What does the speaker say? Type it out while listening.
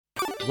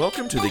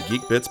Welcome to the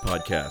GeekBits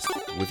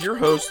podcast with your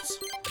hosts,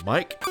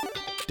 Mike,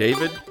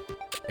 David,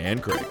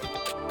 and Craig.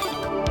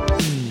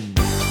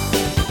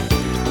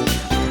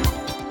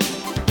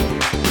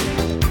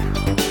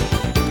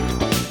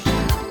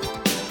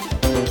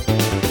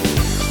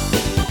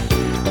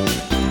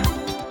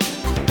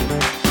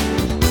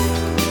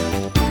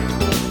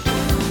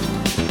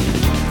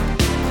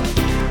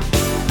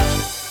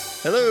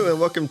 Hello and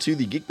welcome to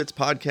the GeekBits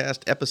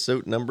podcast,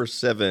 episode number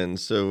 7.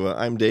 So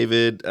I'm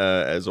David.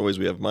 As always,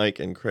 we have Mike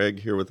and Craig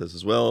here with us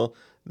as well.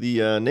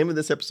 The name of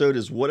this episode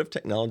is What If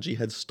Technology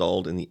Had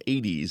Stalled in the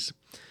 80s?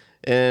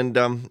 And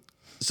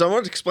so I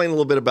wanted to explain a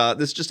little bit about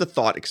this, just a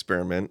thought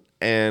experiment,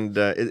 and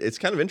it's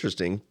kind of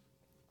interesting.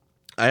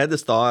 I had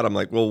this thought. I'm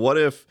like, well, what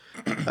if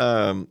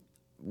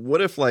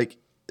like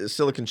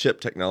silicon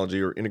chip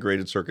technology or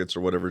integrated circuits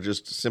or whatever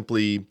just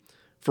simply,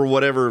 for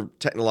whatever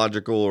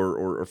technological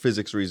or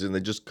physics reason, they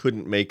just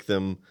couldn't make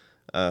them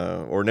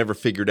or never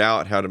figured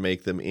out how to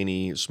make them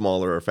any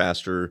smaller or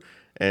faster.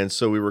 And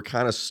so we were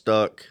kind of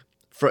stuck,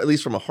 at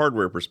least from a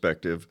hardware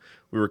perspective,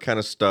 we were kind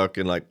of stuck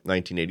in like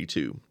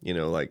 1982,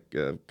 like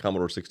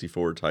Commodore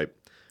 64 type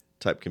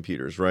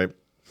computers, right?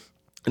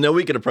 And now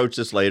we could approach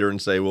this later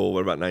and say, well,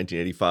 what about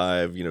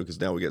 1985? Because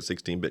now we got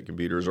 16-bit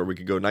computers, or we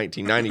could go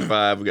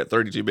 1995, we got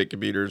 32-bit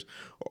computers,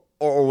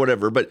 or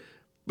whatever. But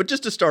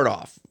just to start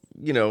off,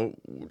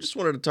 just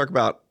wanted to talk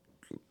about,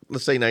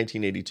 let's say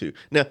 1982.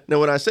 Now,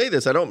 when I say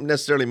this, I don't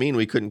necessarily mean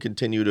we couldn't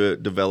continue to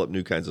develop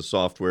new kinds of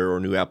software or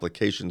new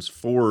applications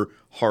for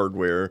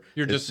hardware.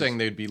 You're just saying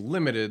they'd be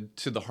limited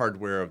to the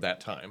hardware of that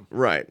time.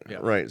 Right, yeah.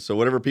 Right. So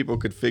whatever people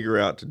could figure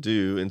out to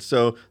do. And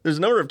so there's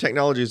a number of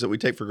technologies that we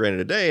take for granted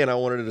today, and I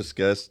wanted to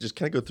discuss, just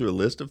kind of go through a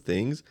list of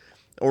things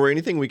or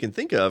anything we can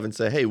think of and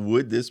say, hey,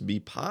 would this be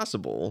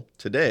possible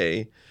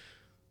today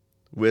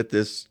with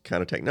this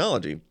kind of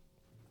technology?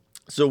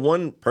 So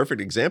one perfect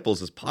example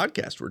is this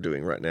podcast we're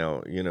doing right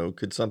now.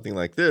 Could something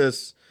like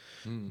this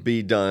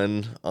be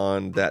done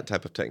on that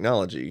type of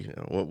technology?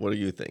 What do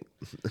you think?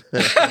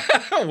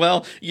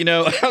 Well,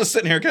 I was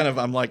sitting here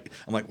I'm like,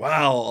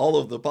 wow, all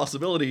of the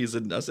possibilities.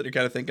 And I was sitting here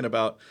kind of thinking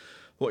about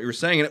what you were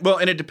saying.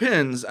 And it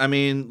depends. I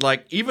mean,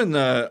 like even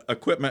the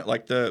equipment,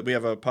 we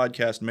have a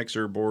podcast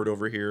mixer board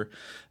over here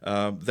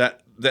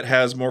that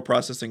has more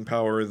processing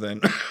power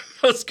than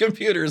most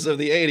computers of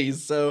the 80s.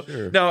 So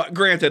sure. Now,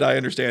 granted, I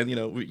understand,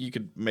 you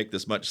could make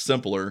this much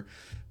simpler,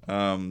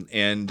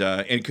 and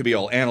it could be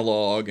all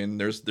analog, and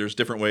there's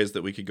different ways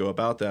that we could go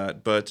about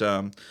that. But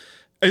I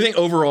think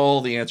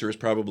overall the answer is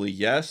probably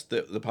yes,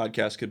 that the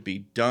podcast could be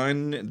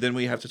done. Then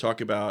we have to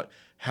talk about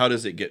how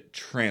does it get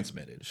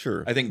transmitted.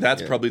 Sure. I think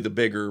that's probably the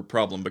bigger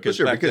problem because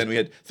back then we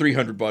had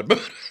 300 baud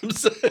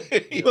modems.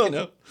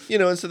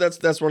 And so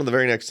that's one of the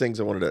very next things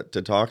I wanted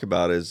to talk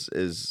about is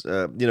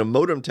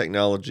modem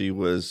technology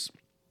was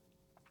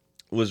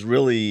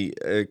really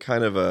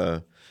kind of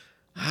a,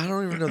 I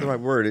don't even know the right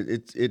word.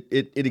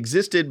 It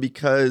existed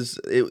because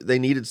they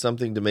needed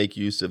something to make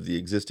use of the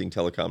existing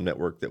telecom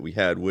network that we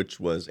had, which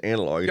was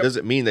analog. It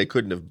doesn't mean they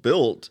couldn't have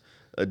built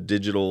a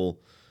digital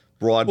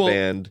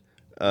broadband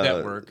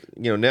network.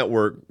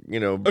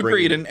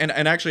 Agreed.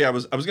 And actually, I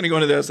was going to go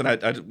into this, and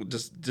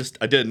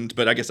I didn't,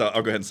 but I guess I'll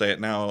go ahead and say it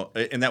now.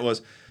 And that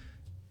was,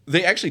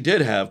 they actually did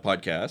have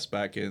podcasts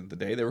back in the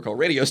day. They were called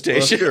radio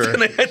stations,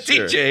 and they had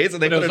DJs,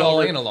 and they put it all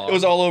analog. It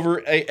was all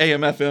over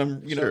AM,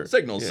 FM,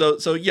 signals. Yeah.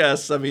 So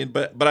yes, I mean,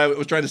 but I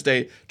was trying to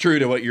stay true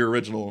to what your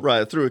original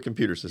through a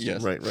computer system.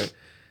 Yes. Right.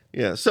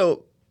 Yeah.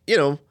 So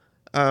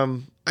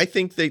I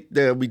think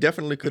we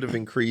definitely could have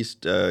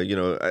increased. I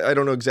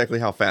don't know exactly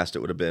how fast it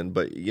would have been,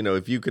 but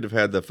if you could have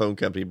had the phone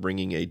company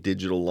bringing a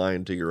digital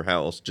line to your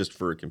house just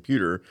for a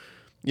computer,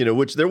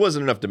 which there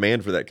wasn't enough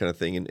demand for that kind of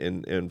thing,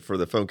 and for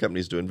the phone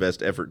companies to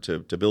invest effort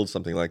to build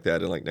something like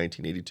that in like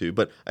 1982.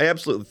 But I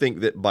absolutely think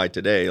that by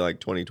today,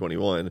 like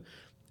 2021,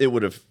 it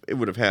would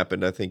have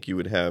happened. I think you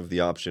would have the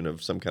option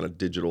of some kind of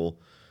digital.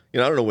 I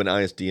don't know when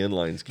ISDN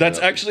lines came That's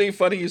out. Actually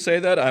funny you say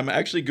that. I'm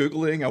actually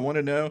Googling. I want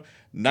to know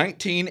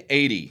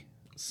 1980.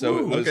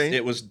 So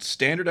it was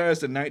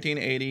standardized in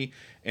 1980,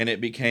 and it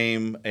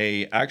became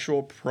a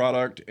actual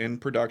product in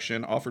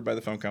production offered by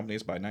the phone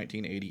companies by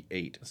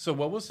 1988. So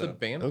what was the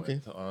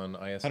bandwidth on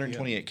ISDN?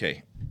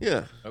 128K.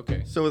 Yeah.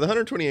 Okay. So with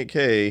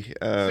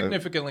 128K,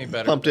 significantly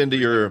better pumped into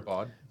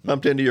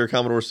your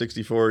Commodore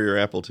 64 or your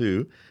Apple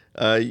II,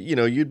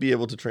 you'd be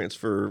able to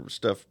transfer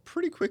stuff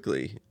pretty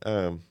quickly.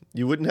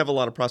 You wouldn't have a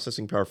lot of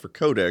processing power for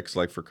codecs,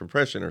 like for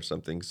compression or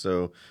something.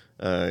 So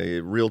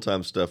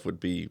real-time stuff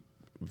would be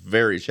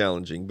very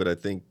challenging, but I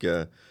think,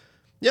 I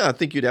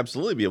think you'd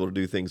absolutely be able to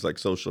do things like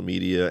social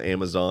media,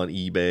 Amazon,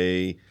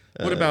 eBay.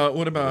 What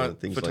about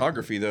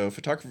photography though?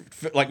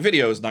 Like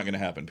video is not going to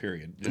happen.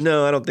 Period.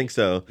 No, I don't think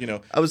so.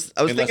 I was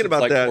thinking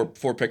about that.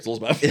 4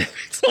 pixels by 4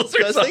 pixels.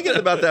 I was thinking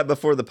about that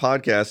before the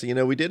podcast.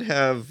 We did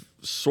have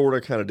sort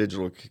of kind of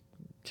digital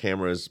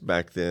cameras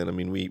back then. I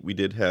mean, we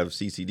did have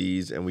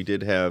CCDs and we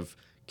did have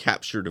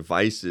capture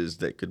devices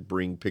that could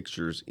bring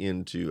pictures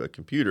into a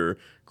computer.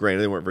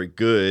 Granted, they weren't very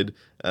good,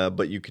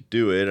 but you could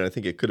do it. And I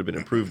think it could have been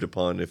improved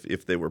upon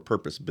if they were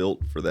purpose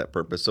built for that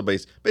purpose. So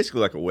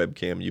basically like a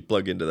webcam, you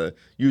plug into the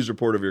user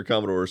port of your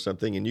Commodore or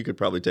something, and you could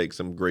probably take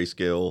some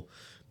grayscale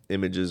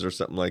images or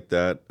something like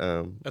that.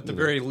 At the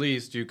very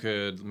least, you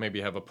could maybe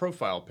have a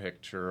profile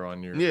picture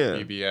on your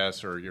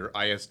BBS or your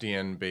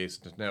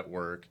ISDN-based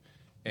network.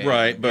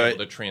 And be able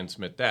to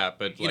transmit that,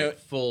 but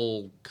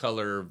full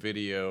color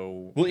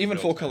video. Well, even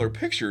full color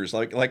pictures,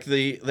 like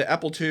the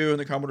Apple II and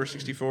the Commodore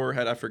 64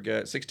 had, I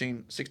forget,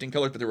 16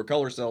 colors, but there were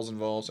color cells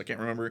involved. So I can't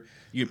remember.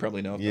 You'd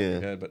probably know if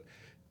you had,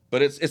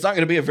 but it's not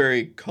going to be a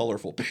very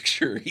colorful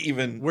picture.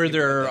 Even were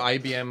there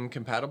IBM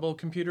compatible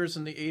computers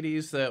in the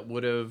 80s that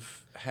would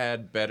have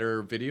had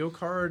better video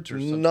cards or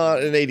something?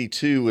 Not in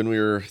 '82 when we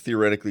were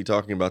theoretically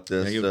talking about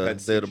this. They had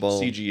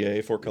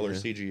CGA, 4-color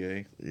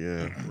CGA.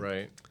 Yeah,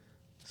 right.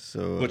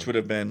 So, which would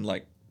have been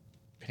like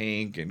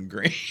pink and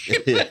green.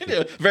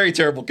 Very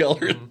terrible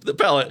color. The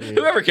palette.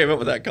 Whoever came up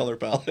with that color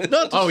palette.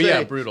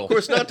 Brutal. Of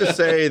course, not to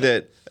say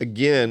that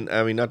again.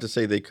 I mean, not to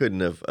say they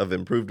couldn't have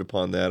improved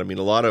upon that. I mean,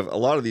 a lot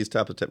of these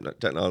type of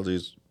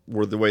technologies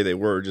were the way they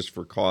were just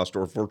for cost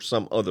or for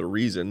some other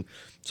reason.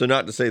 So,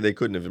 not to say they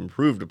couldn't have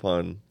improved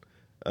upon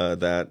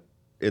that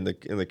in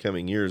the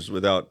coming years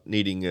without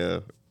needing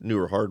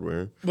newer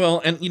hardware.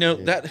 Well, and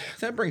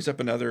that brings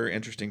up another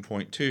interesting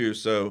point too.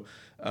 So.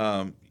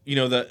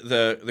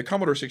 The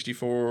Commodore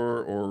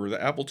 64 or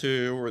the Apple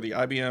II or the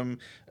IBM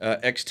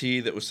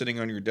XT that was sitting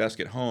on your desk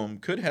at home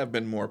could have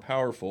been more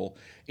powerful,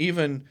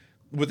 even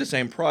with the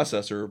same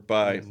processor,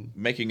 by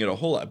making it a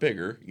whole lot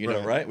bigger.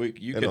 Right?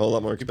 You could a whole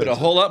lot more expensive. Put a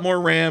whole lot more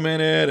RAM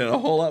in it and a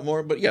whole lot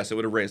more. But yes, it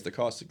would have raised the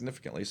cost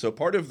significantly. So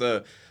part of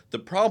the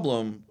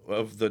problem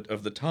of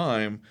the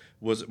time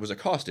was a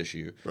cost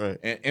issue, right?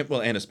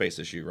 And a space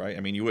issue, right? I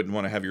mean, you wouldn't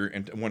want to have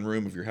one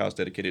room of your house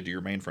dedicated to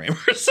your mainframe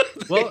or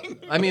something. Well,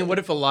 I mean, what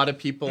if a lot of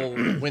people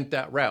went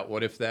that route?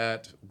 What if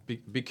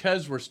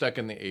because we're stuck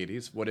in the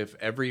 80s, what if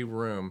every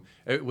room,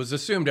 it was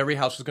assumed every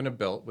house was going to be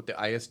built with the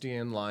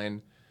ISDN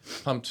line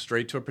pumped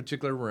straight to a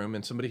particular room,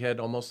 and somebody had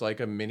almost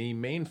like a mini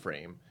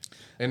mainframe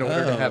in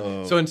order to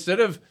have. So instead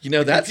of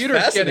that's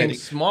computers getting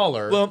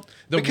smaller, well,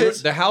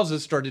 the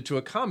houses started to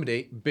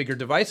accommodate bigger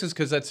devices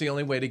because that's the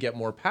only way to get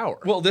more power.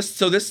 Well,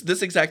 this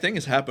exact thing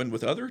has happened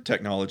with other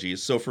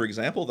technologies. So, for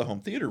example, the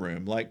home theater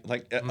room,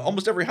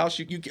 almost every house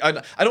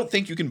I don't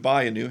think you can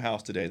buy a new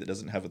house today that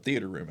doesn't have a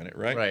theater room in it,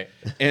 right? Right.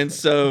 And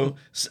so,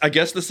 I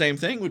guess the same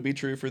thing would be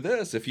true for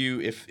this.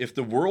 If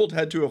the world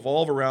had to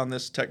evolve around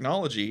this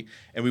technology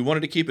and we wanted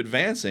to keep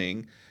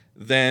advancing,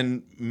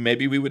 then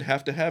maybe we would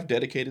have to have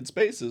dedicated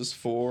spaces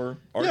for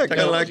our technology.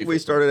 Kind of like we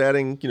started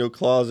adding,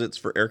 closets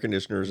for air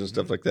conditioners and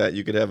stuff like that.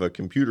 You could have a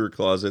computer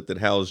closet that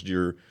housed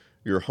your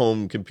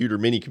home computer,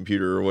 mini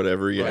computer or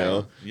whatever, you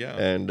know. Yeah.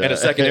 And a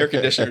second air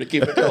conditioner to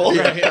keep it cold.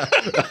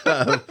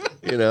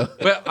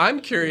 But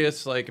I'm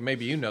curious, like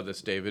maybe you know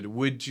this, David,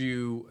 would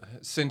you,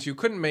 since you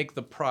couldn't make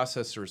the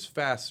processors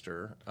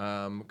faster,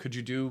 could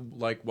you do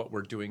like what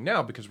we're doing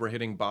now, because we're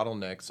hitting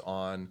bottlenecks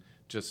on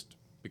just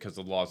because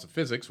of the laws of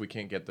physics, we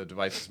can't get the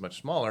devices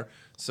much smaller.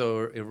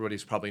 So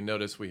everybody's probably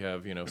noticed we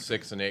have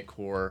 6 and 8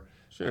 core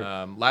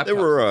laptops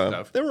and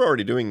stuff. They were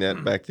already doing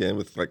that back then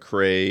with like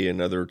Cray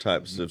and other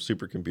types of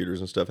supercomputers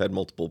and stuff, had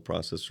multiple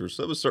processors.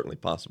 So it was certainly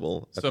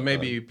possible. So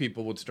maybe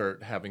people would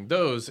start having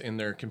those in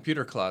their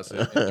computer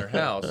closet in their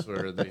house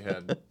where they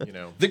had,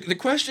 The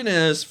question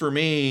is, for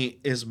me,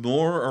 is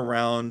more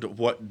around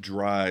what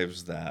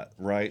drives that,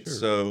 right? Sure.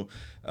 So,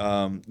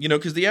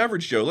 because the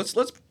average Joe, let's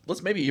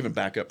maybe even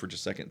back up for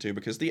just a second too,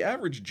 because the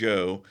average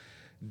Joe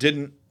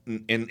didn't,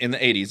 in the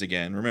 80s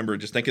again, remember,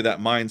 just think of that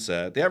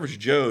mindset. The average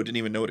Joe didn't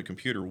even know what a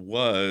computer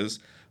was,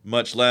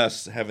 much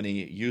less have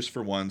any use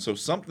for one. So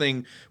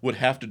something would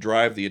have to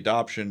drive the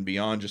adoption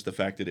beyond just the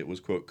fact that it was,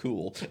 quote,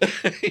 cool.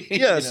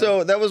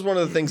 So that was one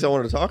of the things I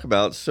wanted to talk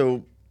about.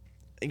 So,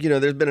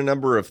 there's been a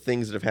number of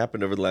things that have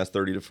happened over the last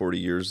 30 to 40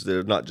 years that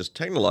are not just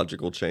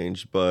technological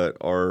change, but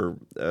are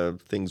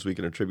things we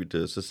can attribute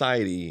to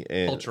society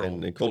and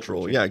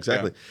cultural. Yeah,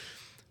 exactly.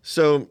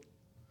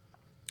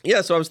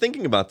 Yeah. So I was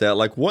thinking about that.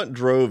 Like, what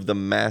drove the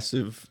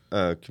massive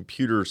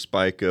computer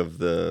spike of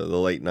the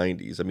late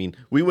 90s? I mean,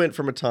 we went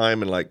from a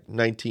time in like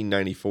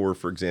 1994,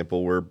 for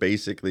example, where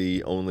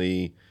basically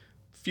only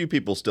few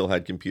people still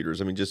had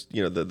computers. I mean, just,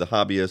 the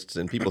hobbyists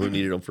and people who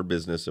needed them for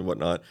business and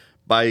whatnot.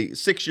 By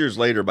 6 years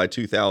later, by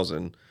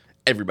 2000,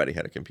 everybody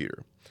had a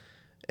computer.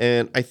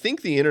 And I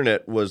think the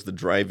internet was the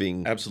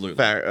driving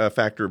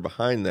factor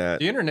behind that.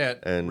 The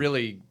internet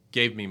really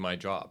gave me my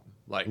job.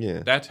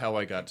 That's how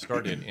I got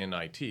started in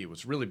IT. It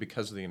was really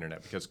because of the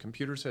internet, because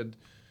computers had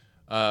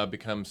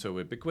become so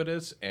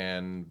ubiquitous,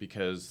 and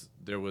because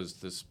there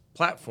was this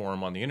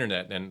platform on the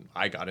internet, and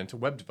I got into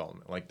web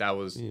development.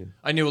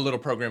 I knew a little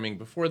programming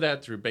before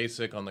that through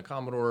BASIC on the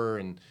Commodore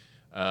and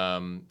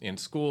in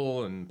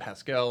school and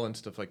Pascal and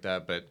stuff like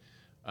that. But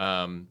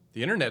the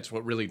internet's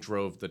what really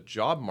drove the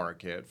job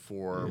market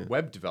for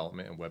web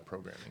development and web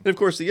programming. And of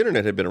course, the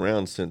internet had been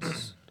around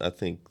since I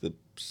think the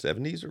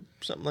 70s or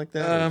something like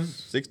that, or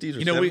 60s or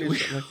 70s,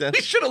 something like that.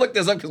 We should have looked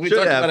this up because we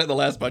talked about it in the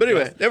last podcast. But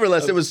anyway,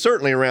 nevertheless, it was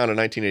certainly around in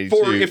 1982.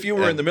 For if you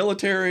were in the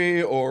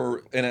military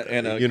or in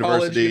a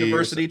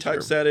university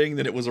type setting,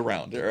 then it was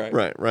around.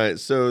 Right. Right.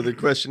 So the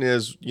question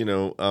is,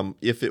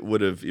 if it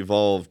would have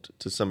evolved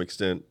to some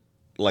extent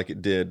like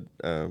it did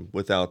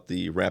without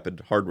the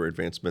rapid hardware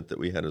advancement that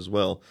we had as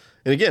well.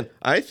 And again,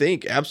 I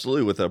think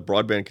absolutely with a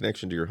broadband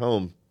connection to your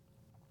home,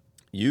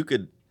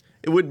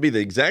 it wouldn't be the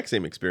exact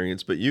same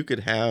experience, but you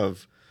could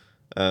have,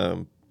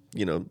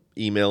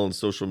 email and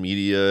social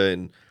media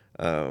and,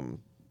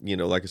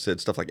 like I said,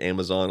 stuff like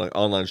Amazon, like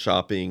online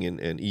shopping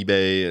and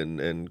eBay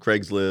and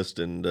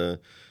Craigslist and,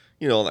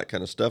 all that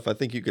kind of stuff. I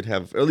think you could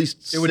have at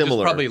least similar. It would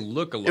just probably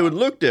look a lot. It would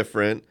look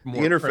different. The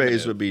interface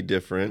primitive. would be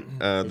different.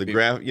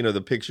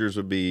 The pictures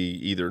would be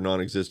either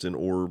non-existent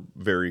or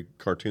very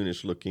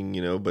cartoonish looking.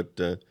 But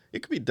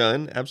it could be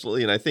done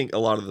absolutely. And I think a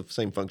lot of the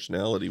same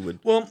functionality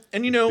would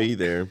be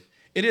there.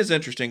 It is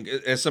interesting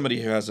as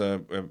somebody who has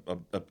a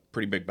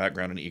pretty big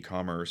background in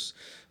e-commerce.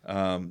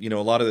 A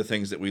lot of the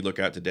things that we look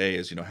at today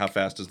is, how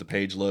fast does the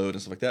page load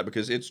and stuff like that,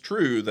 because it's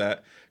true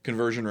that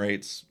conversion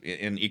rates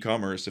in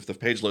e-commerce, if the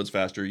page loads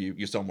faster,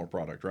 you sell more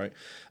product, right?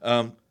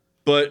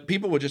 But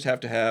people would just have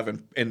to have,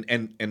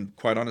 and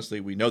quite honestly,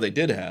 we know they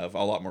did have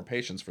a lot more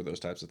patience for those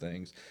types of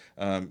things.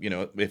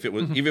 If it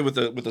was even with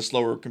a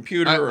slower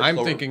computer. I'm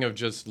thinking of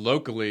just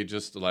locally,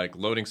 just like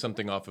loading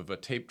something off of a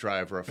tape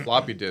drive or a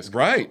floppy disk.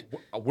 Right.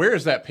 Where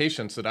is that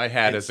patience that I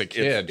had as a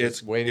kid?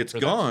 It's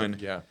gone.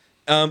 Yeah.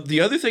 The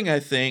other thing I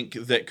think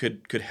that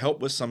could help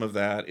with some of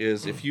that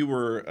is if you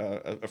were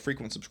a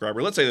frequent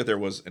subscriber. Let's say that there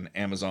was an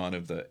Amazon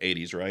of the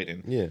 80s, right?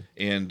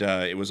 And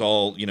it was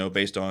all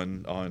based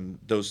on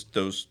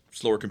those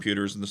slower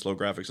computers and the slow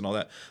graphics and all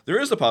that. There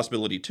is the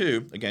possibility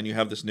too. Again, you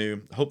have this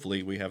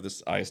hopefully we have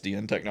this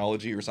ISDN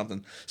technology or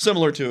something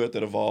similar to it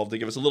that evolved to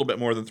give us a little bit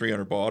more than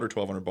 300 baud or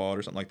 1200 baud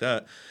or something like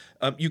that.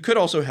 You could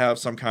also have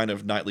some kind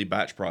of nightly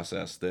batch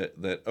process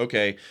that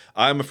okay,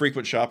 I'm a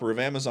frequent shopper of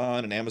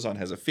Amazon, and Amazon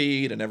has a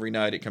feed, and every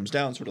night it comes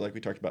down, sort of like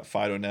we talked about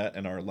FidoNet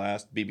in our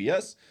last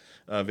BBS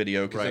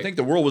video, because I think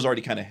the world was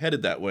already kind of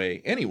headed that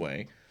way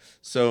anyway.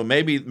 So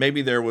maybe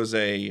there was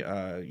I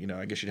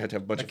guess you'd have to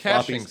have a bunch of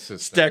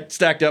floppies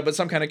stacked up, but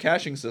some kind of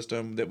caching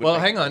system that would. Well,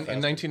 hang on. In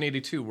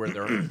 1982, were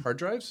there hard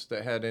drives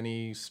that had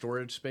any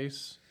storage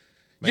space?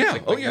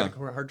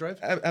 Hard drive.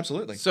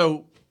 Absolutely.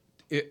 So,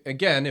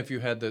 again, if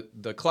you had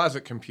the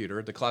closet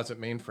computer, the closet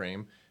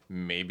mainframe,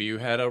 maybe you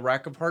had a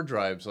rack of hard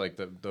drives like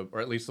or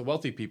at least the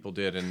wealthy people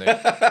did, and they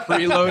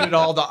preloaded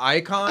all the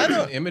icons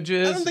and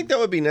images. I don't think that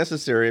would be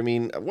necessary. I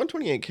mean,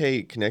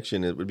 128K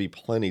connection, it would be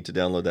plenty to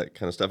download that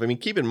kind of stuff. I mean,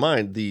 keep in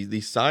mind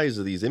the size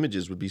of these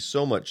images would be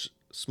so much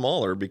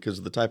smaller because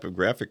of the type of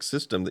graphic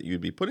system that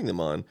you'd be putting them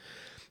on.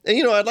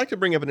 And, I'd like to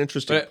bring up an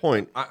interesting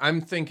point.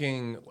 I'm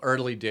thinking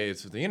early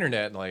days of the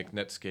internet, like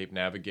Netscape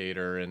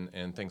Navigator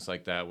and things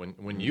like that.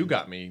 When you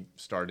got me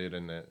started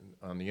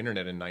on the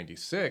internet in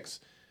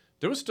 96,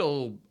 there was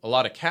still a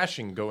lot of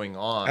caching going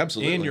on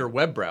in your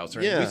web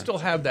browser. Yeah. And we still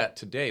have that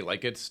today.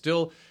 Like it's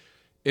still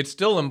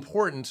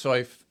important. So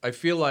I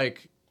feel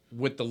like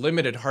with the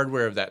limited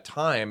hardware of that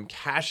time,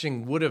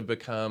 caching would have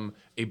become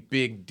a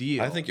big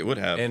deal. I think it would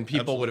have. And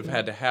people would have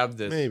had to have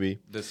this, maybe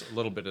this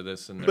little bit of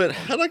this in there. But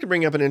I'd like to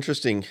bring up an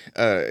interesting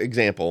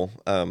example.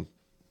 I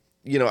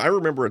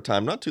remember a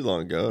time not too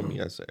long ago. I mean,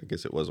 I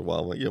guess it was a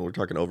while. We're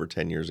talking over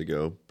 10 years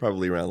ago,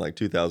 probably around like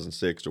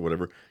 2006 or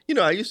whatever.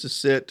 I used to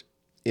sit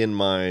in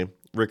my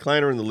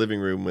recliner in the living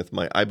room with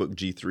my iBook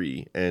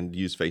G3 and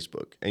use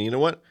Facebook. And you know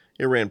what?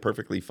 It ran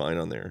perfectly fine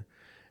on there.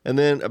 And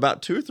then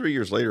about 2 or 3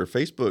 years later,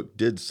 Facebook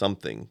did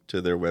something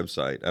to their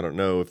website. I don't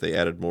know if they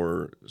added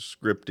more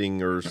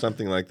scripting or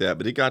something like that,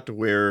 but it got to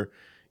where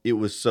it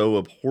was so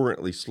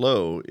abhorrently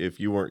slow if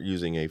you weren't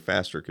using a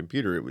faster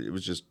computer. It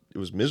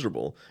was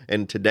miserable.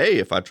 And today,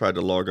 if I tried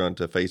to log on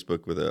to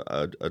Facebook with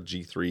a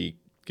G3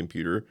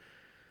 computer,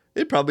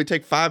 it'd probably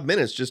take 5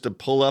 minutes just to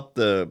pull up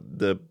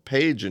the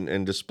page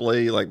and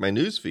display like my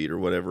news feed or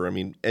whatever. I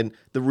mean, and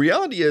the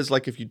reality is,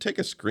 like, if you take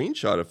a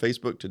screenshot of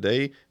Facebook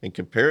today and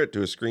compare it to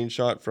a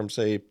screenshot from,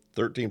 say,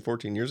 13,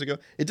 14 years ago,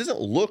 it doesn't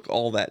look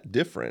all that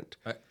different.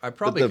 I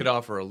probably could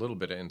offer a little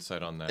bit of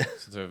insight on that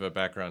since I have a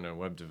background in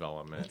web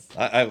development.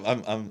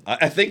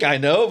 I think I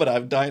know, but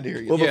I'm dying to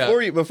hear you.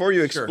 Well, before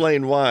you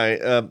explain why,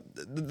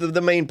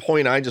 the main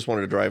point I just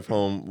wanted to drive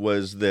home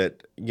was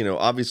that,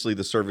 obviously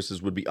the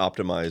services would be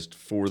optimized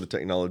for the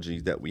technology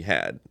that we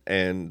had.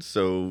 And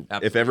so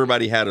if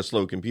everybody had a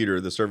slow computer,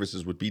 the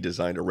services would be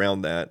designed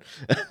around that.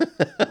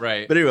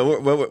 Right. But anyway,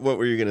 what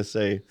were you going to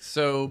say?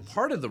 So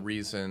part of the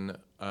reason,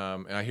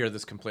 and I hear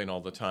this complaint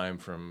all the time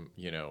from,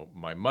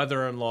 my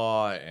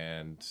mother-in-law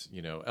and,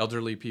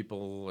 elderly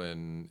people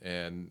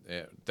and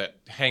that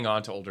hang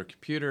on to older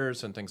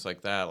computers and things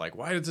like that. Like,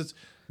 why does this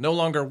no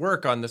longer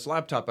work on this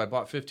laptop I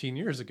bought 15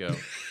 years ago.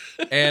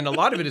 And a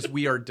lot of it is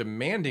we are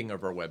demanding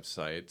of our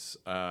websites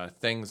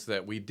things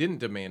that we didn't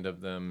demand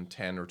of them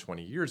 10 or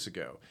 20 years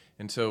ago.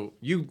 And so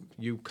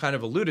you kind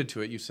of alluded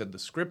to it. You said the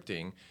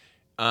scripting.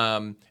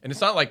 And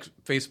it's not like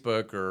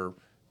Facebook or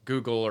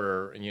Google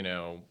or,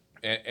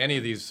 any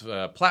of these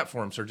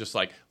platforms are just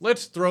like,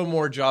 let's throw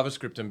more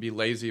JavaScript and be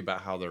lazy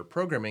about how they're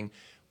programming.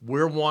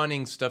 We're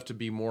wanting stuff to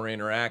be more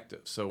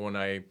interactive. So when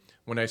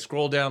I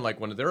scroll down, like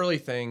one of the early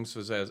things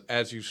was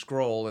as you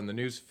scroll in the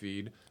news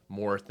feed,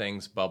 more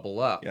things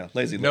bubble up. Yeah,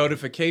 lazy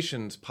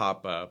notifications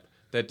pop up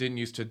that didn't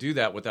used to do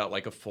that without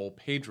like a full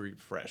page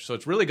refresh. So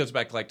it really goes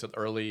back like to the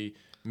early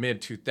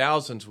mid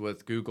 2000s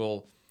with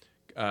Google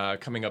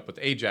coming up with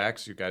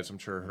Ajax. You guys, I'm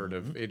sure, heard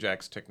of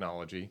Ajax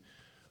technology,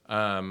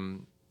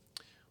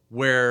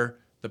 where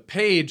the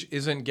page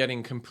isn't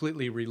getting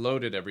completely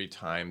reloaded every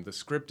time. The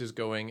script is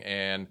going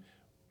and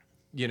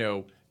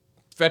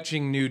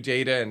fetching new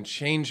data and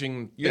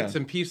changing bits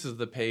and pieces of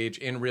the page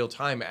in real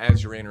time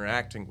as you're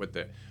interacting with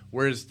it.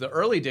 Whereas the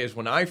early days,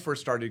 when I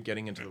first started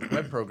getting into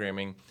web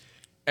programming,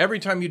 every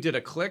time you did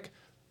a click,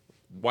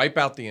 wipe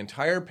out the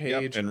entire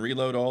page and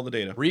reload all the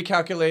data,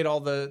 recalculate all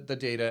the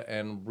data,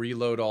 and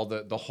reload all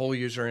the whole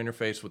user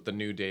interface with the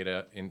new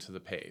data into the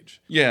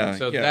page.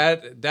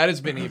 That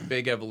has been a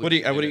big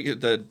evolution. What do you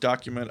the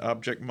document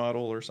object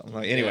model or something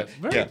like? Anyway,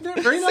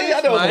 very nice. See,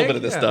 I know a little bit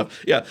of this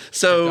stuff. Yeah.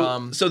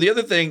 So the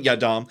other thing,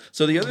 Dom.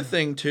 So the other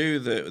thing too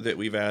that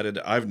we've added,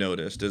 I've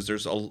noticed, is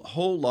there's a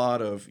whole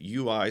lot of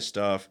UI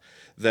stuff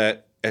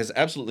that has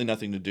absolutely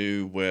nothing to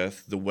do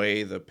with the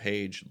way the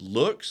page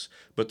looks,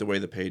 but the way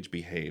the page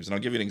behaves. And I'll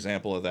give you an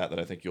example of that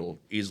I think you'll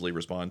easily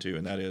respond to,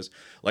 and that is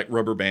like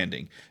rubber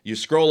banding. You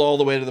scroll all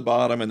the way to the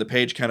bottom, and the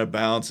page kind of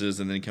bounces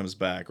and then comes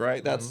back,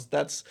 right? That's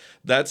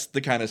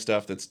the kind of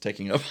stuff that's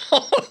taking up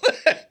all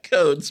that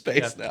code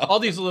space now. All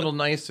these little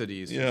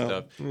niceties and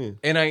stuff.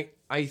 And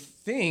I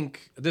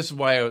think this is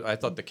why I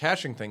thought the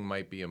caching thing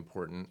might be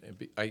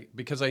important,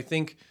 because I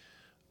think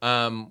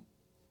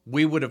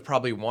we would have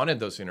probably wanted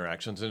those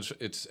interactions. And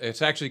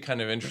it's actually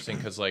kind of interesting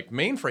because like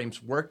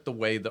mainframes worked the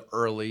way the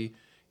early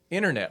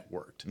internet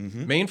worked.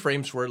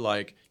 Mainframes were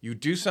like, you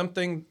do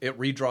something, it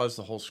redraws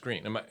the whole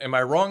screen. Am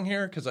I wrong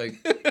here? Because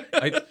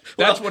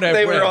that's what I've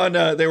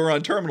read. They were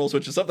on terminals,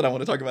 which is something I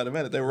want to talk about in a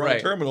minute. They were on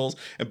terminals,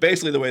 and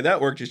basically the way that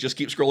worked is just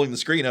keep scrolling the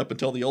screen up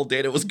until the old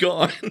data was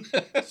gone.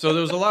 So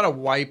there was a lot of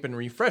wipe and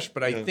refresh,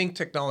 but I think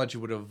technology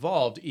would have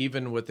evolved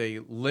even with a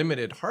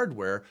limited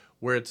hardware,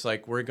 where it's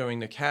like we're going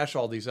to cache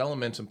all these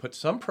elements and put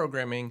some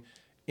programming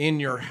in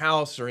your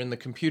house or in the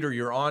computer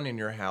you're on in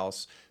your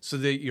house, so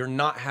that you're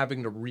not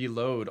having to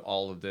reload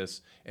all of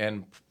this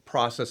and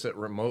process it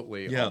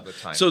remotely all the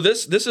time. So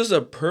this is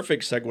a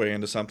perfect segue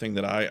into something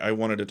that I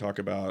wanted to talk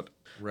about,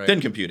 thin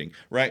computing,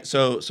 right?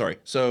 So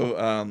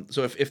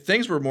if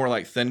things were more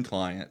like thin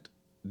client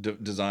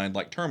designed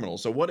like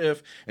terminals, so what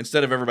if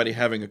instead of everybody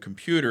having a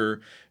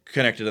computer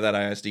connected to that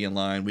ISD in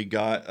line, we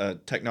got a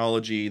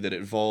technology that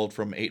evolved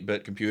from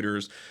 8-bit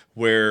computers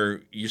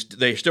where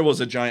they still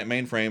was a giant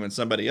mainframe and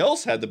somebody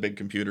else had the big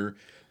computer,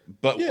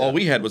 but all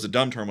we had was a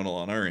dumb terminal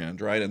on our end,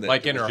 right? And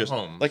like in our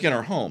home. Like in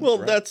our homes. Well,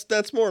 right?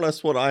 that's more or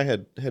less what I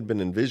had been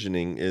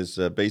envisioning, is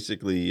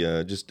basically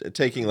just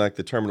taking like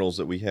the terminals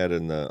that we had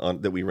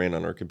that we ran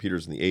on our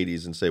computers in the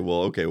 80s and say,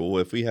 well,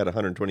 if we had a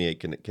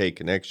 128K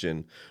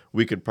connection,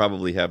 we could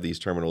probably have these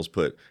terminals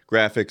put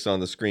graphics on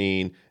the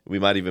screen. We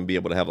might even be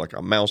able to have like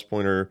a mouse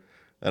pointer.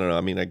 I don't know.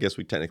 I mean, I guess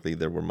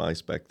there were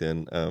mice back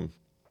then.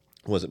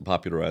 Wasn't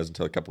popularized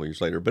until a couple of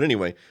years later. But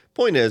anyway,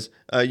 point is,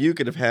 you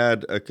could have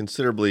had a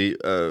considerably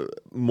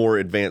more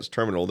advanced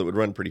terminal that would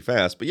run pretty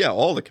fast. But yeah,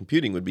 all the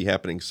computing would be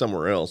happening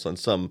somewhere else on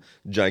some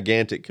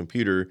gigantic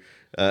computer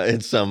in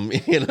some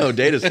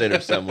data center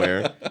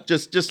somewhere,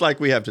 just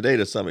like we have today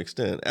to some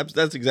extent.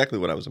 That's exactly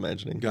what I was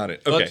imagining. Got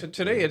it. Okay. But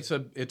today it's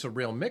a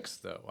real mix,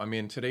 though. I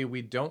mean, today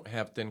we don't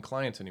have thin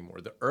clients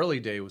anymore. The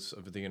early days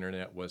of the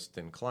internet was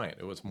thin client.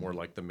 It was more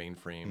like the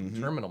mainframe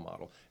terminal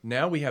model.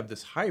 Now we have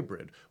this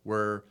hybrid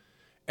where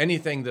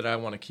anything that I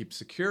want to keep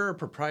secure,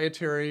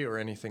 proprietary, or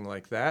anything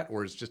like that,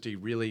 or is just a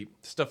really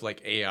stuff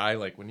like AI,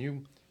 like when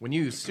you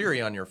use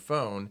Siri on your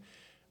phone,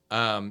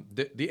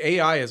 the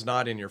AI is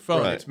not in your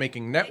phone. Right. It's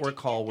making network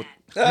call with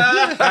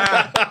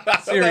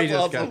Siri.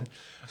 Just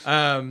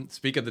got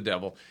speak of the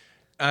devil.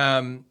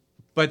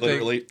 But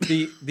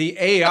the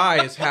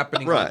AI is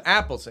happening on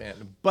Apple's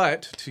end.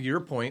 But to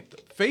your point,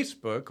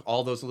 Facebook,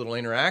 all those little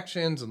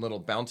interactions and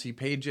little bouncy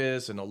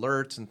pages and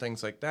alerts and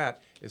things like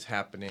that is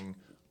happening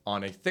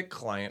on a thick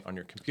client on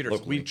your computer.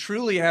 So we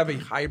truly have a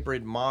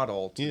hybrid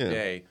model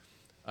today.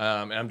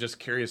 And I'm just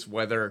curious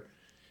whether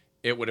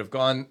it would have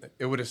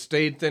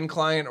stayed thin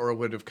client, or it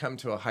would have come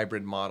to a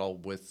hybrid model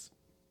with,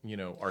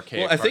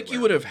 archaic Well, I think hardware.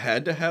 you would have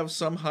had to have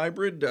some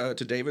hybrid, to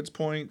David's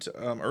point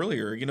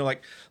earlier.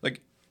 Like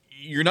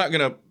you're not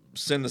going to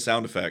send the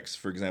sound effects,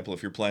 for example,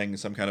 if you're playing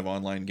some kind of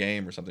online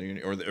game or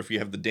something, or if you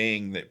have the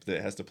ding that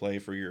has to play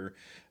for your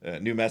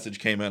new message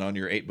came in on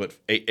your 8-bit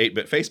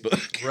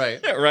Facebook. Right.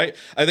 Right.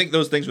 I think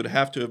those things would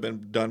have to have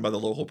been done by the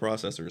local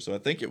processor. So I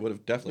think it would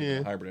have definitely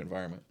been a hybrid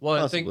environment. Well, I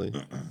Possibly.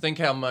 think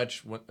how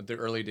much the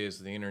early days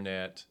of the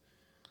internet,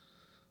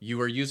 you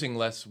were using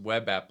less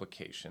web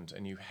applications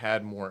and you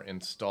had more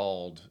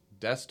installed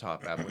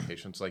desktop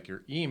applications like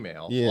your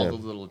email. Yeah. All the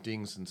little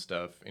dings and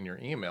stuff in your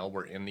email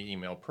were in the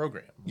email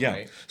program. Yeah.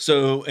 Right?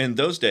 So in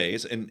those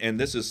days, and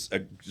this is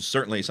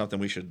certainly something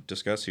we should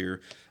discuss here,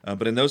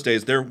 but in those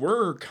days there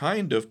were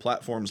kind of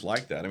platforms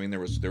like that. I mean, there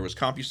was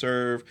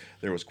CompuServe,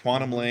 there was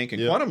Quantum Link,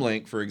 and Quantum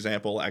Link, for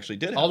example, actually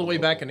did All have the way a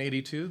back local- in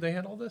 '82, they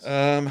had all this.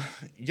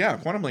 Yeah,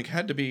 Quantum Link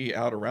had to be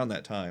out around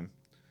that time.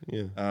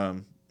 Yeah.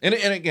 And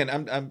again,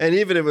 I'm And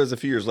even if it was a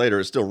few years later,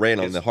 it still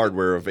ran on the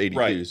hardware of 82.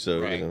 Right, So,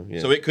 right. you know,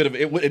 yeah. So it could have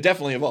it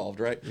definitely evolved,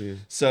 right? Yeah.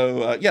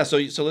 So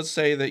so let's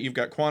say that you've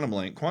got Quantum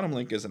Link. Quantum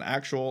Link is an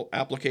actual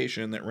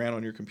application that ran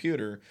on your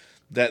computer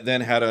that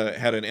then had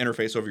an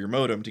interface over your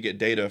modem to get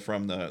data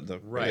from the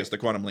Right. I guess the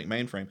Quantum Link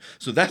mainframe.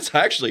 So that's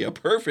actually a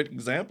perfect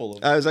example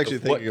of I was actually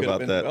of what thinking could have about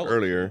been that developed.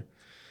 earlier.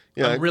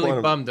 Yeah, I'm really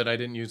Quantum- bummed that I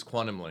didn't use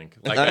Quantum Link.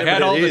 Like I I never had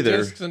did all the either.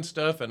 discs and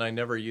stuff, and I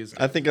never used it.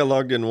 I think I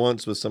logged in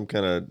once with some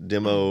kind of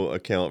demo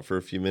account for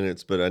a few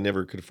minutes, but I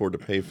never could afford to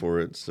pay for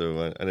it,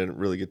 so I didn't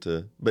really get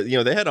to. But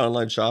they had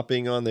online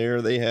shopping on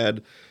there. They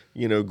had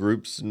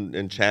groups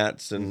and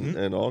chats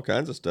and all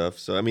kinds of stuff.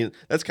 So I mean,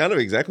 that's kind of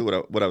exactly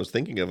what I was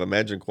thinking of.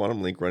 Imagine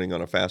Quantum Link running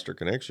on a faster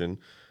connection.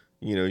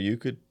 You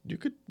could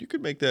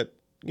make that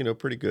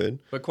pretty good.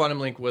 But Quantum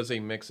Link was a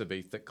mix of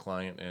a thick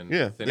client and thin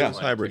it's client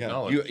hybrid.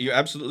 technology. You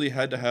absolutely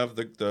had to have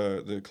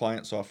the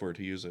client software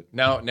to use it.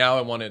 Now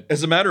I wanted.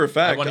 As a matter of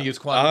fact, wanna use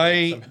Quantum I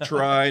Link somehow.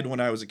 tried when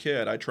I was a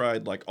kid. I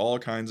tried like all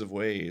kinds of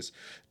ways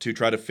to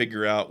try to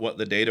figure out what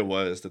the data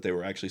was that they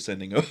were actually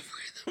sending over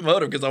the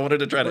modem because I wanted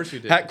to try course you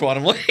to did. hack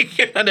Quantum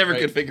Link. I never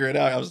Right. could figure it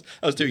out.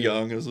 I was too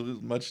young. I was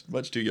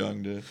much too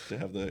young to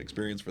have the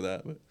experience for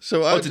that. But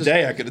So I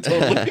today I could have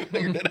totally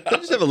figured it I out.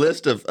 just have a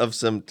list of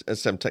some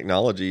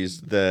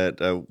technologies that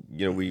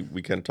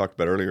we kind of talked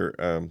about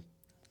earlier,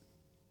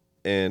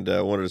 and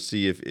wanted to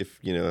see if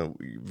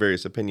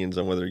various opinions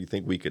on whether you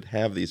think we could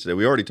have these today.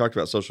 We already talked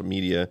about social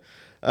media.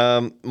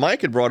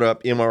 Mike had brought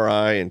up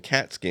MRI and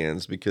CAT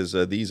scans because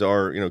these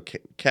are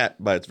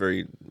CAT by its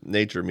very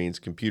nature means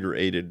computer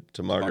aided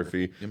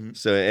tomography.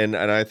 So and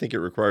I think it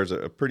requires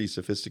a pretty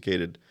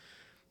sophisticated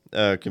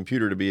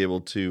computer to be able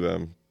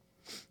to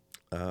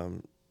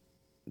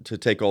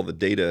take all the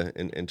data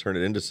and turn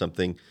it into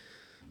something.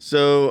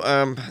 So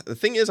the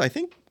thing is, I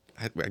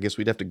guess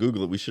we'd have to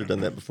Google it. We should have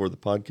done that before the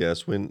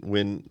podcast.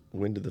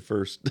 When did the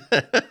first?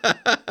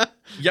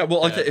 Yeah,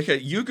 well, okay,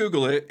 you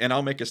Google it, and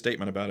I'll make a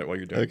statement about it while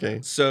you're doing Okay.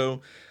 it.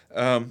 So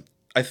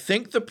I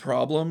think the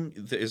problem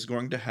that is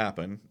going to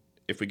happen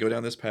if we go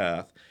down this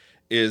path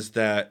is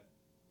that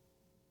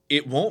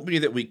it won't be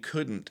that we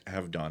couldn't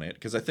have done it,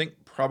 because I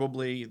think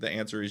probably the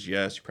answer is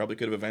yes. You probably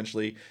could have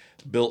eventually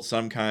built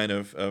some kind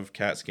of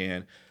CAT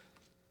scan.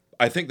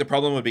 I think the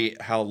problem would be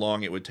how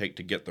long it would take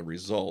to get the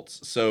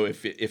results. So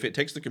if it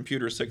takes the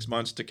computer 6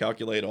 months to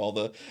calculate all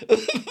the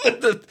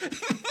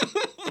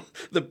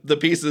the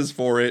pieces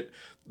for it,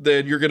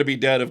 then you're going to be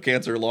dead of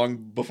cancer long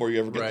before you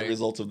ever get Right. the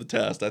results of the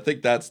test. I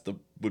think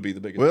would be the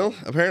biggest. Well,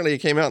 apparently it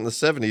came out in the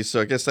 70s,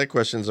 so I guess that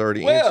question's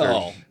already well,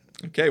 answered.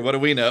 okay, what do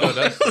we know?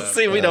 that's Let's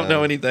see, we don't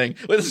know anything.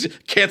 Let's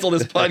just cancel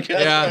this podcast.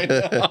 Yeah, right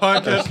now.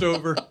 podcast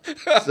over.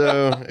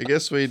 So I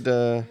guess we'd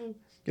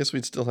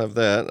still have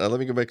that. Let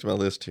me go back to my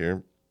list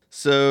here.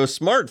 So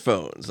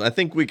smartphones. I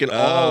think we can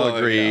all Oh,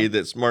 agree yeah.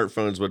 that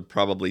smartphones would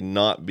probably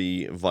not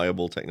be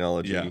viable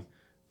technology Yeah.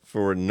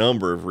 for a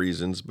number of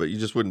reasons, but you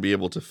just wouldn't be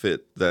able to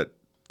fit that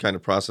kind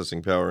of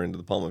processing power into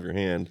the palm of your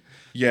hand.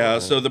 Yeah,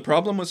 so the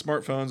problem with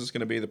smartphones is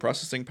going to be the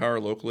processing power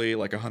locally,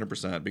 like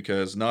 100%,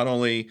 because not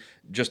only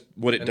just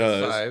what it And the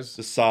does,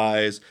 size.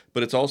 size,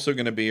 but it's also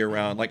going to be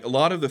around, like a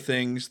lot of the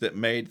things that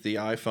made the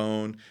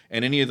iPhone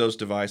and any of those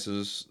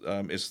devices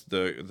is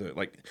the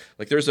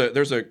like there's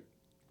a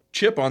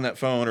chip on that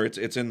phone, or it's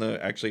in the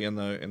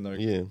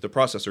the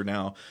processor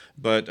now,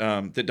 but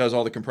that does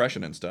all the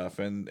compression and stuff,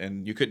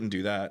 and you couldn't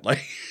do that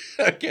like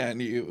again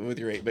with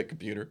your 8-bit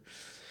computer.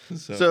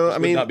 So So, I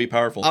would mean, not be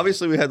powerful.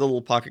 Obviously, we had the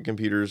little pocket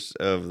computers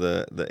of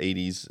the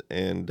 80s,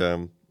 and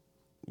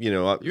You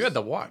had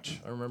the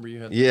watch. I remember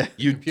you had. yeah,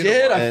 You computer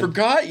did? watch. I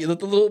forgot. You let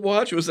the little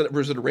watch. Was it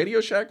a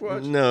Radio Shack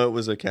watch? no, it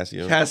was a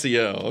Casio.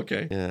 Casio.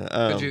 Okay.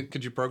 Yeah,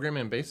 Could you program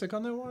in BASIC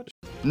on that watch?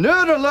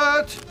 Nerd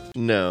alert!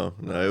 no,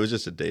 it was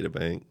just a data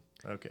bank.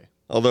 Okay.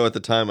 Although at the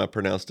time I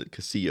pronounced it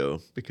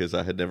Casio because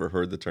I had never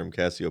heard the term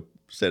Casio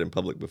said in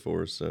public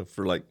before. So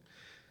for like,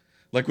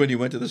 Like when you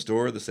went to the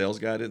store, the sales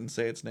guy didn't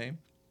say its name.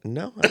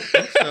 no, I don't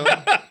think so.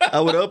 I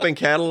would open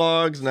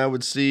catalogs and I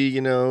would see,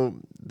 it's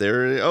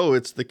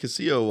the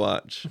Casio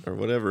watch or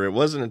whatever. It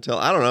wasn't until,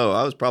 I don't know,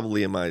 I was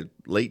probably in my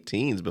late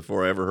teens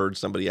before I ever heard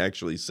somebody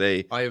actually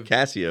say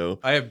Casio.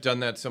 I have done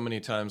that so many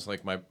times.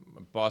 Like my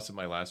boss at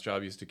my last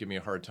job used to give me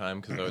a hard time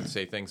because I would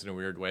say things in a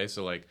weird way.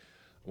 So like,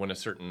 when a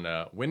certain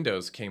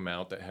Windows came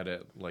out that had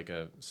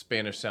a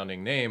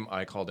Spanish-sounding name,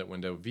 I called it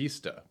Window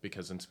Vista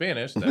because in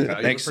Spanish that's how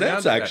you Makes would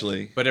pronounce sense, it.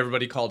 actually. But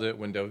everybody called it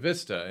Window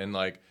Vista, and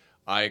like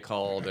I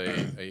called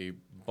a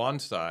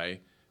bonsai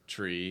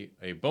tree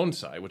a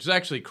bonsai, which is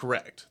actually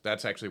correct.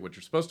 That's actually what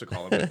you're supposed to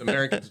call it. But the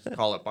Americans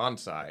call it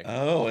bonsai.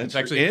 Oh, it's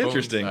actually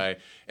interesting. Bonsai.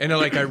 And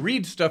like I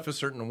read stuff a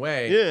certain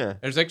way. Yeah.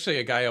 There's actually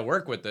a guy I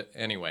work with that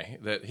anyway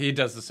that he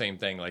does the same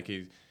thing. Like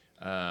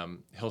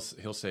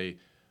he'll say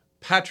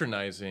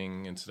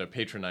patronizing instead of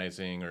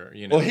patronizing, or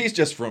Well, he's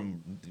just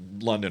from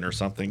London or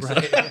something. So.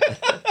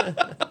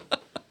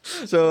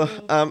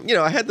 So,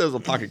 I had those little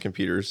pocket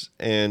computers,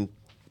 and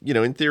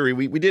in theory,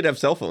 we did have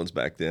cell phones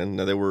back then.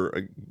 Now, they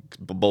were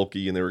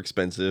bulky and they were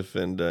expensive,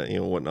 and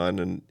whatnot.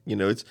 And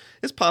it's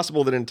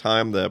possible that in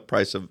time the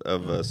price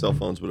of cell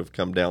phones would have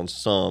come down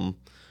some.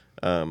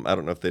 I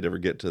don't know if they'd ever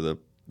get to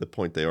the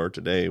point they are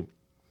today,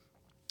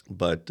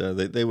 but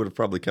they would have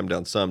probably come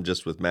down some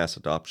just with mass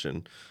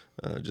adoption,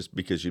 just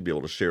because you'd be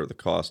able to share the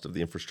cost of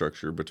the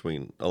infrastructure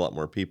between a lot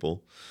more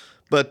people.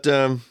 But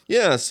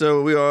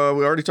so we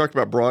already talked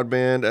about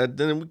broadband.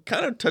 Then we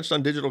kind of touched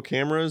on digital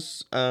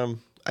cameras.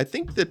 I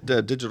think that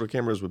digital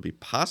cameras would be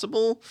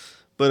possible,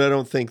 but I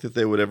don't think that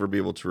they would ever be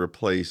able to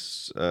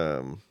replace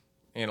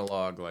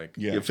analog,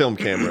 film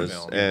cameras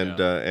Film,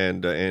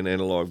 and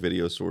analog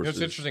video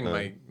sources. It's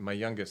interesting. My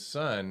youngest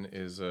son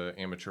is an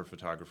amateur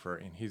photographer,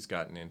 and he's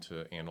gotten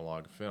into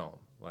analog film.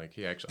 Like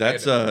he actually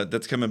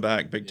that's coming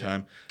back big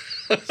time.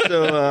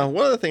 So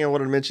one other thing I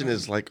wanted to mention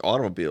is like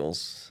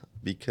automobiles.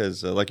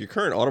 Because like your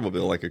current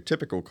automobile, like your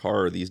typical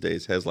car these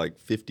days has like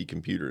 50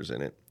 computers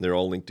in it. They're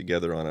all linked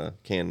together on a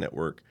CAN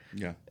network.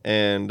 Yeah.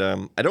 And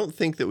I don't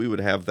think that we would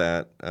have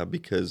that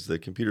because the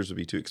computers would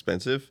be too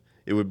expensive.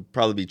 It would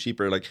probably be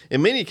cheaper. Like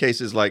in many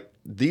cases, like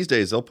these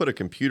days, they'll put a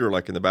computer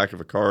like in the back of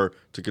a car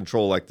to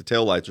control like the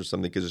taillights or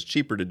something because it's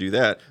cheaper to do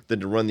that than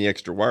to run the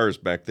extra wires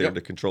back there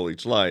to control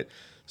each light.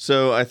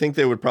 So I think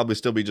they would probably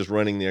still be just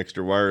running the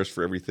extra wires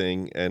for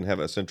everything and have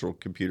a central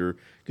computer.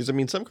 Because, I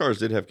mean, some cars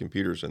did have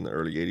computers in the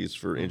early 80s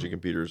for engine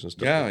computers and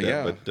stuff like that.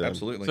 Yeah, But,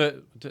 absolutely.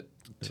 So,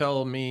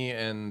 tell me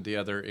and the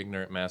other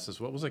ignorant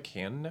masses, what was a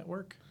CAN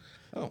network?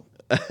 Oh.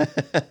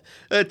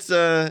 It's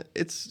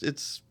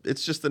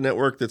just the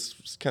network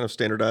that's kind of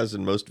standardized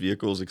in most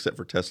vehicles except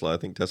for Tesla. I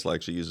think Tesla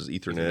actually uses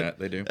Ethernet.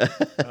 They do.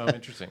 Oh,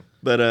 interesting.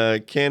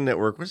 But CAN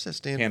network, what does that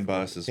stand CAN for?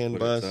 bus is CAN what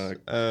bus.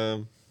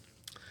 it's,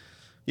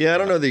 Yeah, I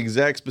don't know the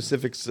exact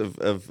specifics of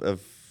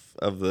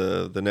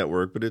the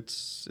network, but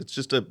it's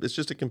just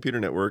a computer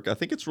network. I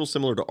think it's real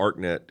similar to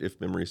ArcNet, if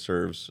memory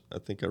serves. I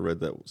think I read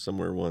that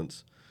somewhere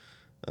once.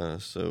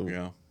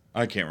 Yeah,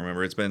 I can't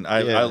remember. It's been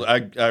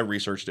I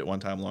researched it one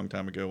time a long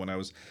time ago when I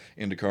was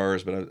into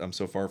cars, but I'm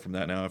so far from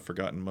that now I've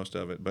forgotten most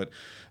of it.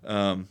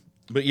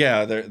 But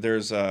yeah,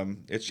 there's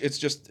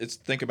it's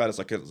think about it as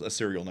like a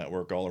serial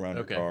network all around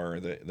your car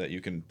that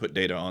you can put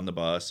data on the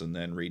bus and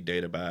then read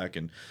data back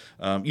and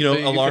so you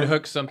can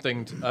hook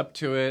something up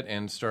to it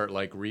and start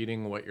like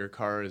reading what your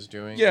car is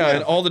doing. Yeah,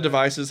 and all the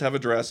devices have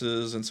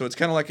addresses, and so it's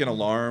kind of like an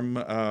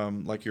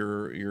alarm, like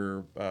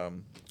your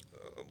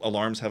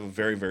alarms have a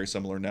very, very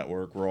similar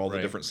network where all the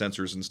different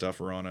sensors and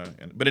stuff are on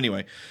but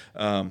anyway.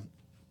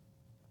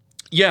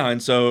 Yeah,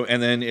 and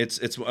then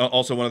it's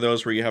also one of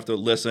those where you have to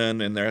listen,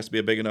 and there has to be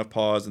a big enough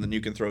pause, and then you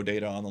can throw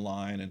data on the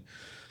line. And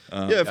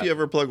if you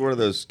ever plug one of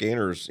those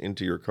scanners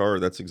into your car,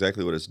 that's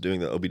exactly what it's doing.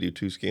 The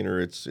OBD2 scanner,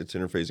 it's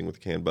interfacing with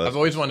the CAN bus. I've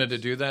always wanted to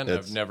do that, and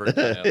I've never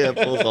done it. Yeah, it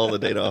pulls all the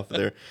data off of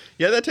there.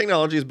 Yeah, that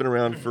technology has been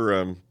around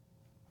for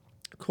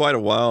quite a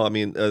while. I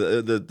mean,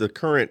 the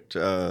current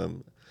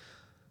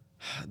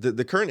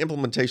the current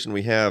implementation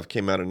we have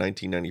came out in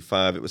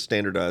 1995. It was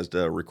standardized,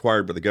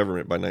 required by the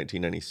government by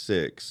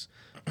 1996.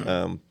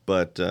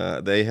 But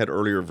they had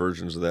earlier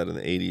versions of that in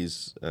the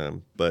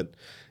 80s. But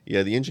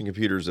yeah, the engine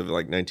computers of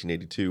like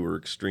 1982 were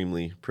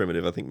extremely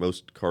primitive. I think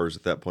most cars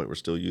at that point were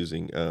still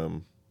using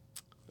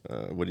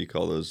what do you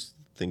call those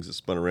things that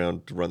spun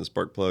around to run the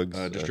spark plugs?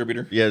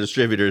 Distributor? Yeah,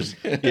 distributors.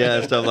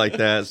 Yeah, stuff like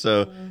that.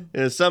 So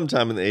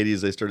sometime in the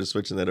 80s, they started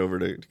switching that over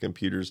to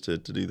computers to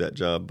do that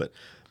job. But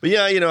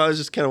yeah, I was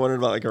just kind of wondering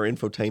about like our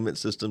infotainment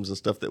systems and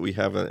stuff that we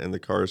have in the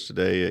cars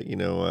today.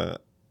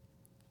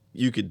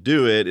 You could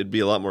do it. It'd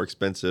be a lot more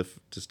expensive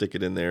to stick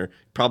it in there.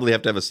 Probably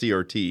have to have a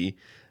CRT.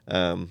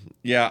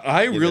 Yeah,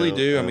 I really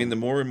do. I mean, the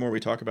more and more we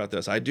talk about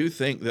this, I do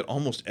think that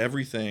almost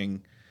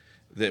everything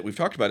that we've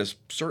talked about is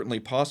certainly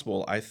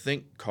possible. I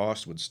think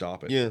cost would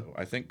stop it. Yeah. Though.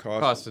 I think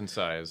cost and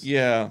size.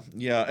 Yeah.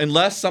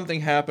 Unless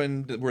something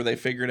happened where they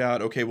figured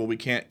out, okay, well we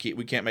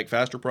can't make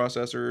faster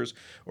processors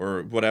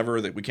or whatever,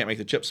 that we can't make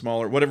the chip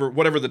smaller,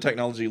 whatever the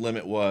technology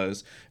limit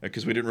was,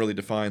 because we didn't really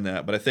define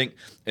that. But I think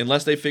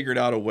unless they figured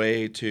out a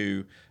way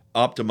to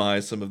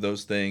optimize some of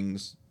those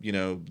things,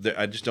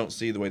 I just don't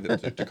see the way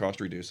that to cost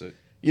reduce it.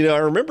 I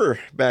remember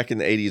back in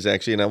the 80s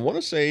actually, and I want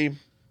to say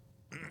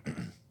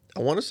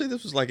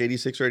this was like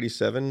 86 or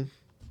 87.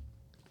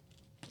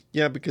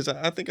 Yeah, because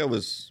I think I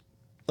was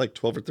like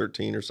 12 or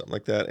 13 or something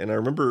like that. And I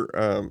remember,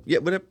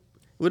 it would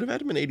have had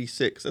to been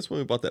 86. That's when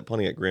we bought that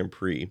Pontiac Grand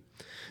Prix.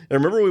 And I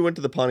remember we went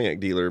to the Pontiac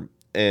dealer,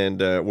 and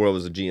where it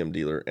was a GM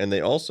dealer, and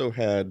they also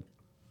had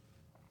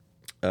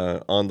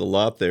on the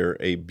lot there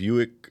a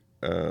Buick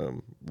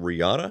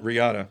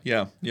Riata.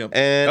 Yeah. And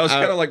That was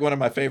kind of like one of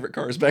my favorite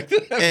cars back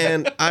then.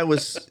 And I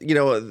was, I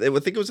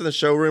think it was in the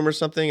showroom or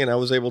something, and I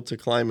was able to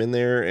climb in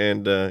there,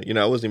 and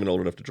I wasn't even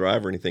old enough to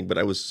drive or anything, but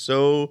I was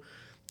so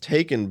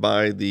taken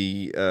by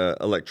the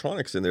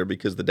electronics in there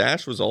because the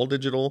dash was all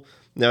digital.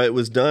 Now it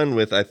was done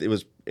with, it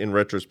was in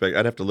retrospect,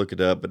 I'd have to look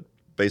it up, but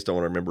based on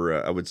what I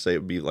remember, I would say it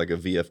would be like a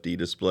VFD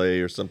display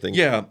or something.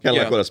 Yeah, kind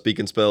of like what a Speak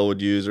and Spell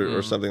would use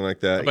or something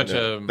like that. A bunch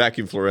of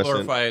vacuum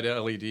fluorescent, glorified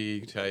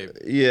LED type.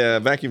 Yeah,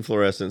 vacuum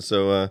fluorescent.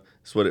 So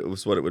it's what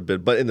it would be.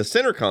 But in the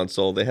center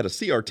console, they had a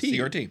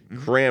CRT,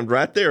 crammed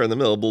right there in the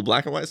middle, a little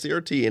black and white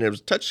CRT, and it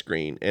was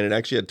touchscreen, and it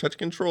actually had touch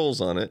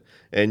controls on it,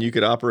 and you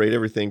could operate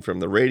everything from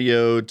the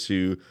radio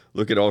to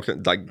look at all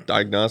like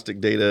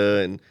diagnostic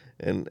data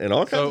and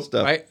all kinds of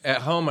stuff.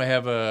 At home, I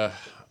have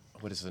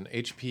what is it, an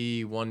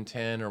HP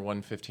 110 or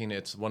 115?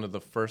 It's one of the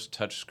first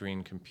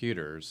touchscreen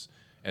computers,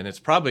 and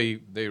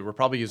they were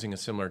probably using a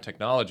similar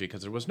technology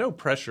because there was no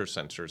pressure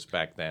sensors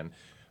back then,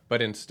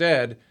 but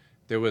instead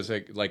there was a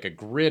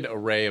grid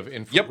array of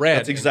infrared. Yep,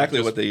 that's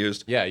exactly what they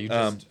used. Yeah, you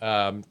just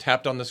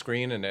tapped on the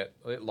screen and it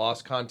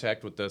lost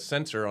contact with the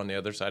sensor on the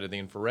other side of the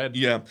infrared.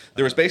 Yeah,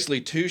 there was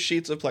basically 2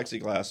 sheets of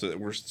plexiglass that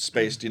were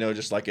spaced,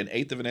 just like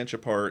 1/8 of an inch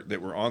apart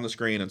that were on the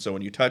screen, and so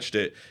when you touched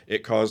it,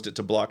 it caused it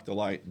to block the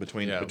light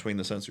between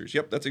the sensors.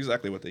 Yep, that's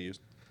exactly what they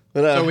used.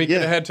 But, so we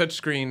could have had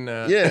touchscreen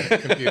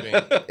computing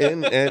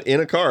in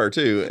a car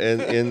too,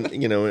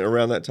 and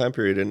around that time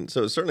period, and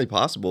so it's certainly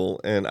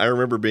possible. And I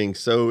remember being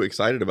so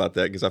excited about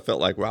that because I felt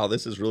like, wow,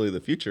 this is really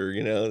the future.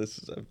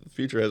 The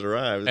future has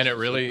arrived. And it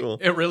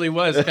really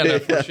was kind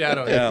of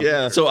foreshadowing.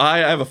 Yeah. So I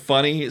have a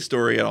funny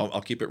story, and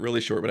I'll keep it really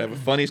short. But I have a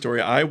funny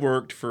story. I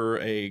worked for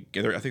I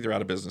think they're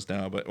out of business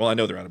now, I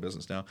know they're out of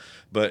business now.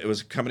 But it was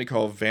a company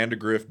called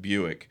Vandergriff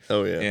Buick.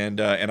 Oh yeah. And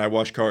I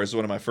washed cars. It was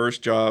one of my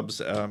first jobs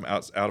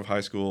out of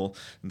high school.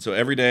 And so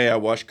every day I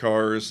washed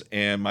cars,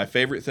 and my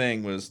favorite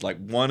thing was like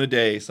one a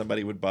day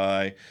somebody would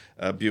buy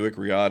a Buick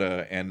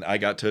Riata, and I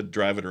got to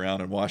drive it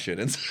around and wash it.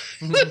 And so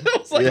that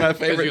was like my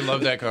favorite. Because you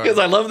love that car. Because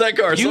I love that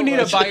car you so need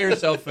much. to buy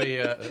yourself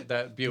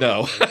that Buick.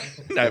 No,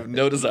 I have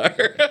no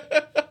desire.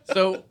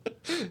 So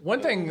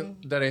one thing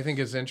that I think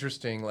is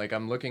interesting, like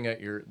I'm looking at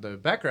the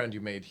background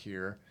you made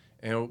here,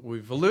 and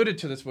we've alluded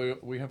to this,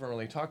 but we haven't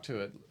really talked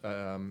to it,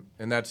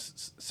 and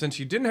that's since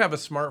you didn't have a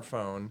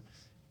smartphone,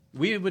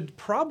 we would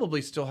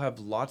probably still have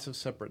lots of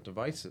separate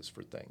devices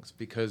for things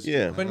because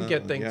you couldn't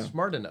get things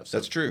smart enough. So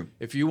that's true.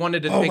 If you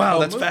wanted to Oh, take wow,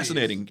 home that's movies,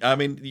 fascinating. I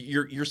mean,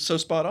 you're so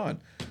spot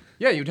on.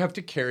 Yeah, you'd have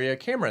to carry a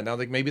camera. Now,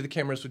 like maybe the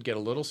cameras would get a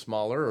little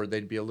smaller, or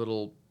they'd be a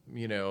little,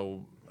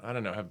 I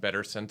don't know, have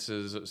better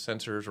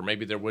sensors, or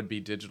maybe there would be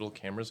digital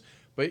cameras.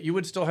 But you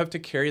would still have to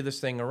carry this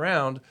thing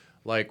around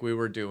like we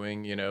were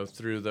doing,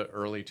 through the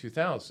early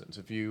 2000s.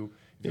 If you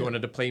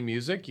wanted to play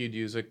music, you'd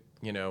use a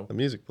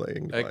music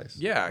playing device.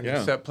 A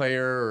cassette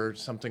player or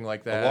something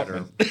like that.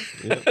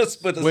 With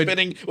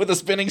a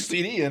spinning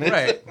CD in it.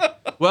 Right.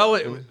 Well,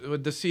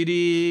 with the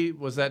CD,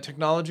 was that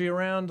technology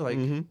around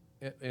in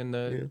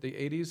the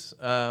 80s?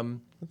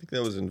 I think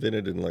that was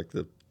invented in like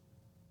the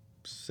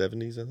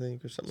 70s, I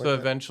think, or something So like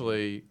that.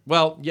 Eventually,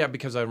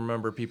 because I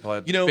remember people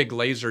had big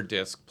laser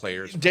disc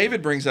players.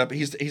 David brings up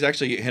he's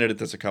actually hinted at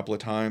this a couple of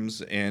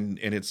times, and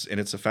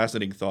it's a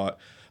fascinating thought.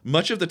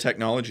 Much of the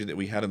technology that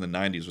we had in the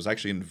 90s was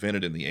actually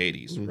invented in the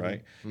 80s,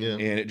 right? Yeah.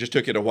 And it just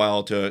took it a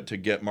while to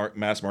get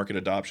mass market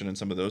adoption and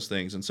some of those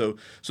things. And so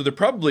there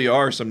probably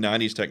are some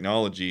 90s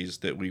technologies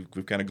that we've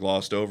kind of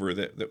glossed over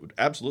that would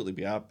absolutely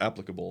be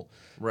applicable.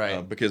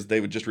 Right. Because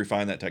they would just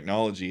refine that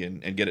technology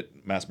and get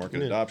it mass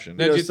market adoption.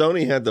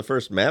 Sony had the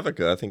first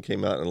Mavica, I think,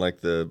 came out in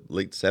like the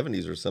late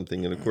 70s or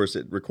something. And of course,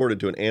 it recorded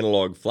to an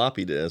analog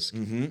floppy disk,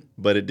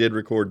 but it did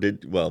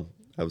record,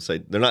 I would say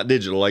they're not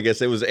digital. I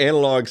guess it was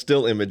analog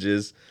still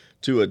images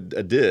to a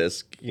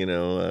disc,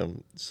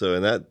 So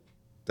and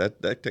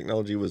that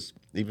technology was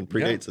even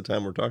predates the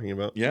time we're talking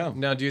about. Yeah.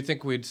 Now, do you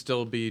think we'd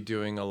still be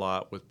doing a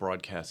lot with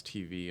broadcast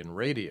TV and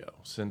radio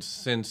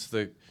since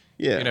the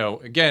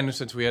again,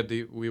 since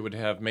we would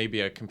have maybe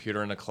a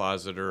computer in a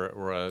closet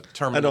or a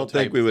terminal. I don't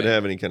think type we would thing.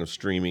 have any kind of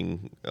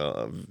streaming.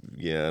 I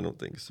don't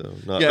think so.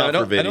 Not I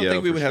for video. don't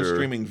think we would have sure.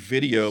 streaming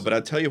video, but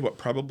I tell you what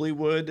probably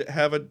would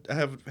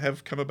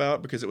have come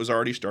about because it was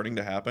already starting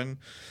to happen,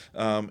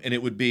 and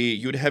it would be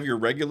you'd have your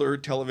regular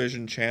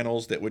television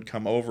channels that would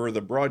come over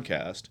the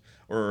broadcast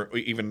or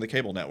even the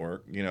cable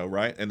network,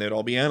 right, and they'd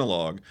all be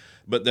analog,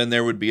 but then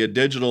there would be a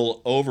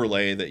digital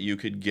overlay that you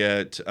could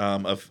get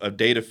of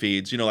data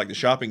feeds, like the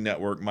shopping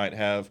network might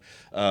have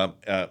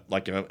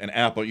like an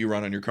app that you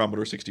run on your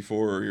Commodore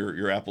 64 or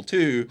your Apple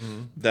II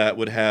that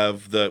would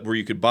have where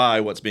you could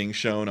buy what's being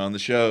shown on the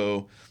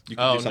show. You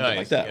could do something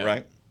like that,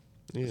 right?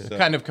 Yeah. So,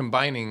 kind of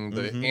combining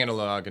the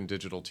analog and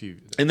digital TV.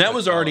 And that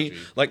was already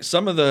like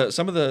some of the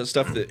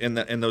stuff that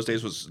in those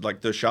days was like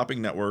the shopping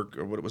network,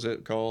 or what was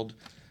it called?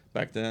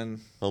 back then.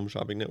 Home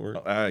Shopping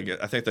Network.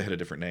 I think they had a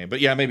different name, but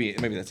yeah, maybe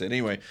that's it.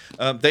 Anyway,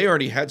 they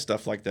already had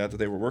stuff like that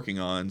they were working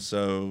on,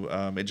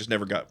 so it just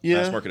never got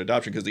mass market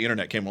adoption because the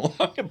internet came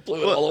along and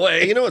blew it all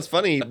away. You know what's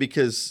funny?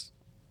 Because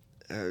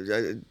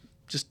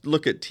just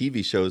look at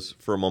TV shows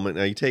for a moment.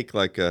 Now you take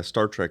like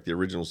Star Trek, the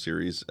original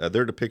series,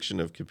 their depiction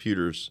of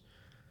computers,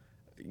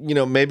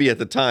 maybe at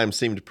the time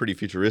seemed pretty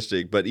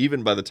futuristic, but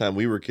even by the time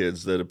we were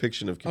kids, the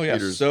depiction of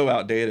computers so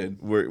outdated.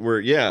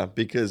 Were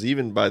because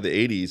even by the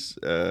 80s,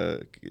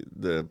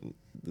 the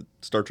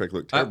Star Trek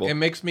looked terrible. It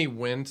makes me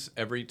wince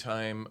every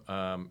time,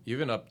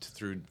 even up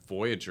through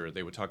Voyager,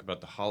 they would talk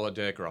about the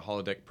holodeck or a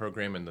holodeck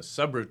program and the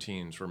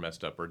subroutines were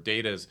messed up or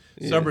Data's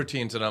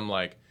subroutines, and I'm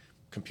like,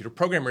 computer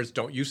programmers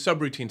don't use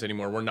subroutines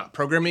anymore. We're not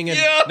programming in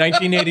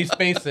 1980s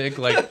BASIC.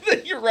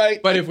 Like, you're right.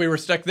 But if we were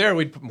stuck there,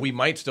 we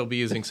might still be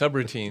using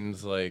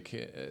subroutines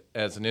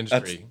as an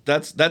industry.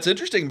 That's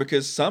interesting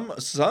because some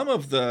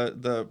of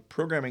the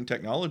programming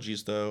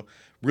technologies though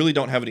really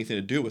don't have anything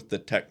to do with the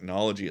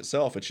technology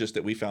itself. It's just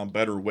that we found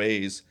better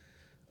ways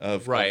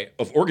of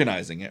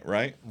organizing it,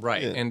 right?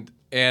 Right. Yeah.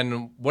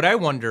 And what I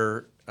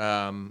wonder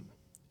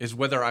is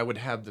whether I would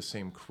have the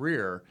same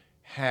career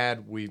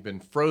had we been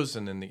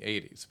frozen in the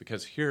 80s,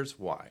 because here's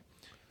why.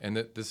 And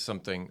this is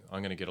something I'm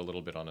going to get a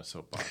little bit on a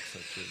soapbox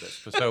through this.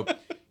 But so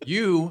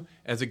you,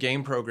 as a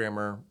game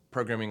programmer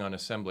programming on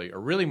assembly, are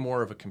really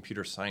more of a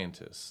computer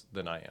scientist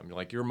than I am.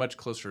 You're much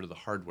closer to the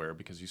hardware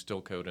because you still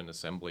code in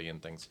assembly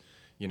and things,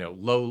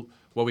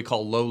 what we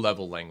call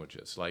low-level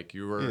languages. Like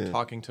you were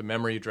talking to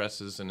memory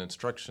addresses and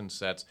instruction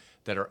sets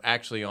that are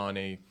actually on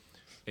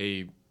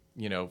the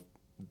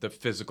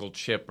physical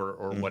chip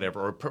or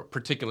whatever, or a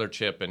particular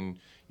chip, and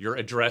you're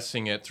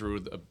addressing it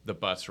through the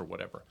bus or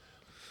whatever.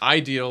 I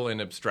deal in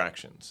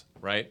abstractions,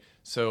 right?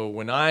 So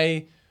when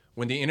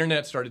the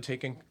internet started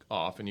taking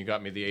off and you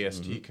got me the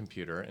AST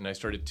computer and I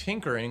started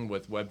tinkering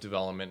with web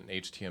development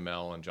and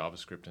HTML and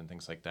JavaScript and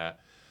things like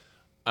that,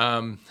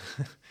 I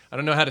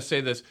don't know how to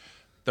say this.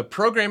 The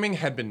programming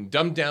had been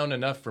dumbed down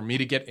enough for me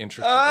to get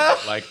interested in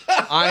it. Like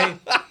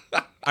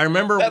I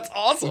remember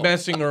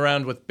messing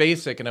around with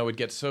BASIC, and I would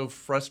get so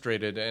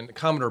frustrated. And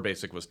Commodore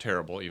BASIC was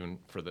terrible even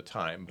for the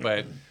time.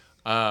 But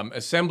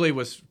assembly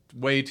was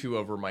way too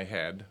over my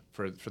head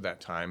for that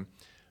time,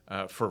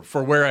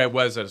 for where I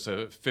was as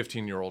a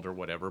 15-year-old or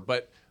whatever.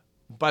 But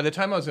by the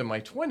time I was in my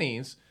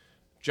 20s,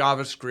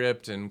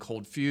 JavaScript and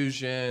Cold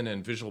Fusion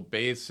and Visual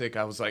Basic,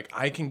 I was like,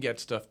 I can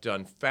get stuff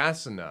done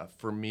fast enough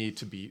for me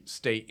to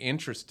stay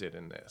interested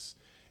in this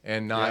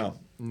and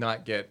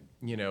not get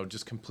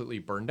just completely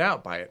burned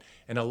out by it.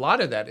 And a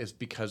lot of that is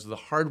because the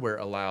hardware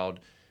allowed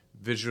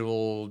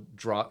visual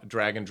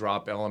drag and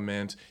drop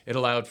elements. It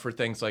allowed for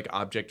things like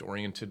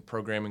object-oriented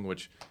programming,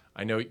 which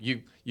I know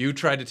you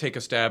tried to take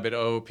a stab at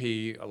OOP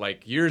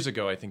like years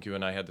ago. I think you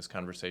and I had this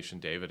conversation,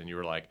 David, and you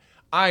were like,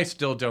 I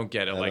still don't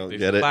get it, like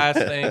these class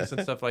things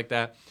and stuff like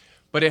that.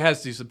 But it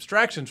has these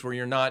abstractions where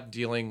you're not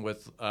dealing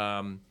with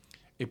a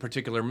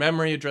particular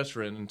memory address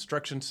or an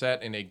instruction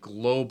set in a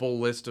global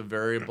list of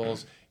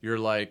variables. You're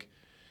like,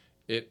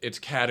 it's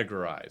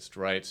categorized,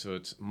 right? So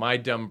it's my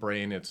dumb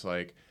brain. It's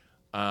like,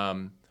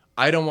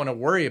 I don't want to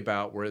worry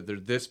about whether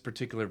this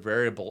particular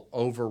variable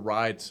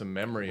overrides some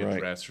memory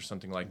address or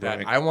something like that.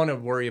 Right. I want to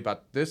worry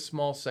about this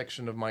small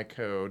section of my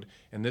code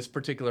and this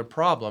particular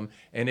problem.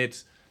 And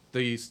it's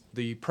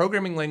the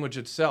programming language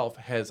itself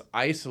has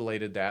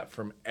isolated that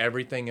from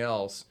everything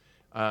else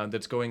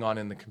that's going on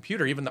in the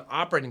computer. Even the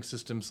operating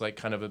system's like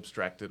kind of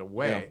abstracted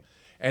away. Yeah.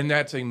 And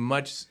that's a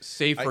much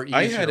safer,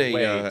 easier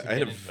way. I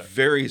had a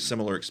very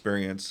similar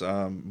experience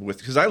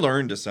because I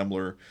learned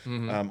assembler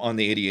on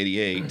the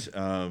 8088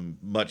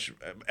 much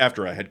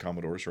after I had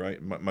Commodores,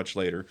 right? Much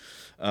later.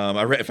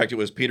 In fact, it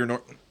was Peter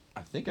Norton.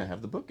 I think I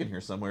have the book in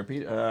here somewhere.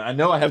 I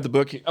know I have the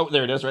book. Oh,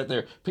 there it is, right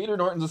there. Peter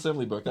Norton's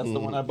assembly book. That's the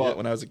one I bought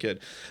when I was a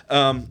kid.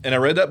 And I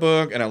read that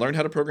book, and I learned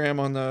how to program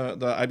on the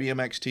IBM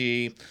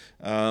XT.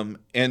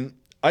 And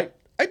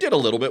I did a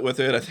little bit with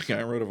it. I think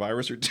I wrote a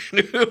virus or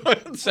two.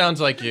 Sounds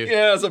like you.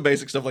 Yeah, some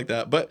basic stuff like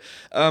that. But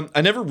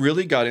I never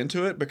really got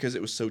into it because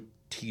it was so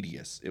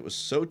tedious. It was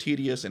so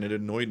tedious, and it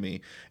annoyed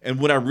me. And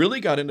when I really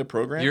got into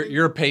programming...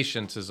 Your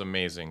patience is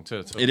amazing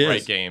to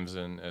write games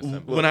and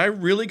assembly. When I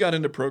really got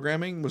into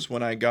programming was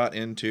when I got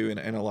into,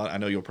 and a lot, I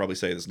know you'll probably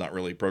say it's not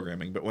really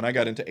programming, but when I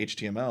got into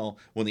HTML,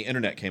 when the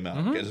internet came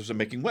out, because I was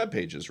making web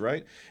pages,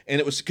 right? And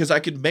it was because I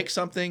could make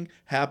something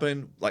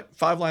happen, like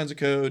 5 lines of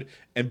code,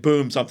 and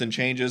boom, something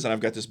changes, and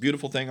I've got this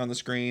beautiful thing on the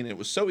screen. It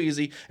was so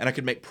easy, and I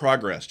could make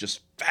progress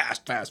just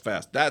fast.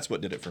 That's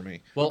what did it for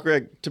me. Well,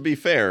 Greg, to be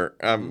fair,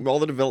 all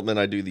the development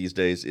I do these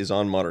days is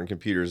on modern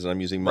computers, and I'm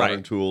using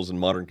modern tools and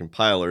modern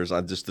compilers.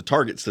 The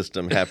target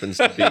system happens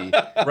to be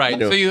right.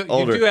 So you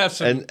do have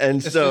some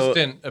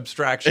assistant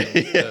abstraction.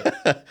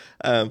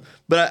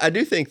 But I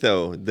do think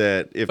though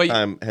that if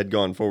time had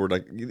gone forward,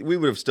 like we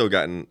would have still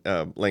gotten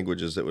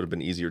languages that would have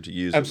been easier to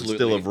use. Absolutely. It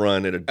would still have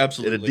run at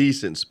a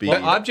decent speed.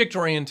 Well, object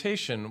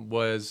orientation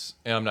was,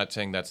 and I'm not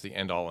saying that's the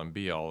end all and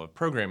be all of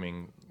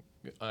programming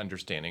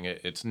understanding.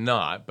 It's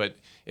not, but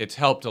it's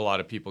helped a lot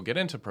of people get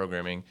into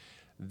programming.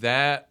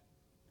 That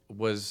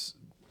was,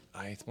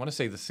 I want to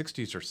say, the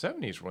 60s or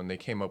 70s when they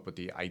came up with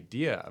the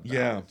idea about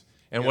Yeah. it.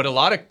 And what a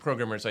lot of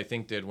programmers, I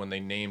think, did when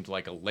they named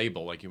like a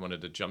label, like you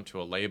wanted to jump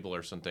to a label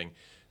or something,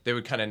 they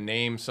would kind of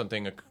name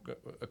something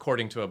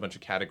according to a bunch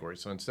of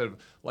categories. So instead of,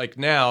 like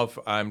now, if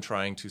I'm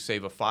trying to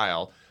save a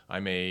file,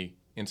 I may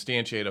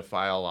instantiate a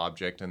file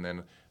object, and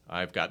then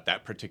I've got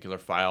that particular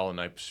file,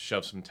 and I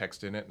shove some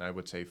text in it, and I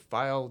would say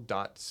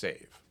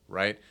file.save,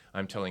 right?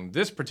 I'm telling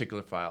this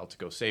particular file to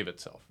go save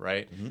itself,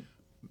 right? Mm-hmm.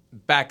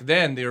 Back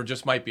then, there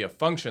just might be a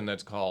function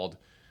that's called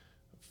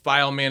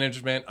file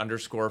management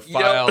underscore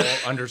file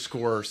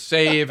underscore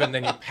save, and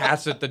then you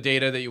pass it the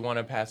data that you want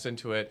to pass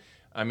into it.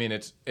 I mean,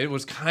 it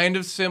was kind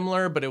of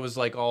similar, but it was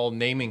like all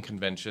naming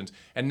conventions.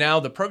 And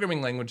now the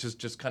programming languages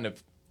just kind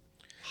of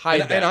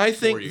hide that. And I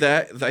for you.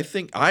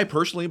 think I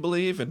personally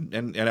believe,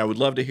 and I would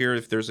love to hear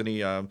if there's any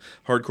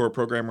hardcore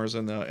programmers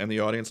in the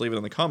audience, leave it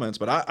in the comments.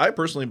 But I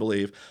personally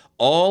believe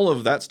all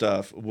of that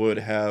stuff would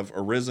have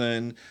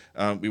arisen.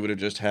 We would have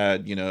just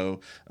had,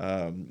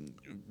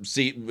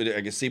 C,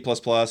 I guess C++,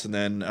 and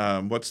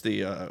then what's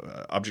the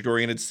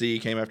object-oriented C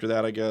came after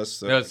that, I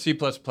guess. No, C++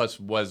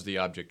 was the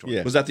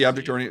object-oriented. Yeah. Was that the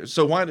object-oriented?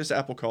 So why does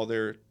Apple call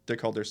their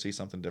C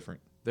something different?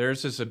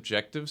 There's this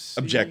Objective-C.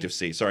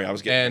 Objective-C. Sorry, I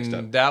was getting mixed up.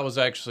 And that was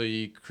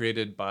actually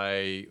created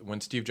by when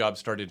Steve Jobs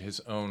started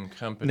his own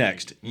company.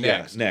 Next.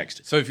 Yeah,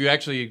 Next. So if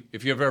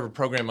you've ever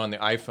programmed on the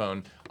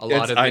iPhone, a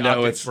lot of the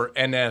objects were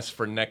NS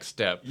for next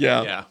step.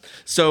 Yeah.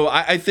 So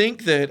I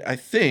think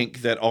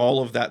that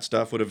all of that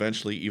stuff would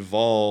eventually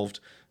evolve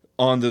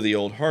onto the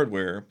old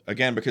hardware,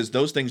 again, because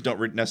those things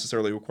don't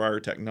necessarily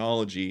require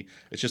technology.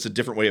 It's just a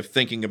different way of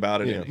thinking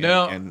about it.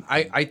 Yeah.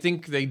 I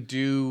think they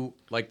do,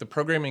 like the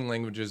programming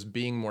languages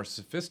being more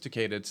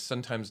sophisticated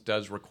sometimes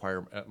does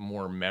require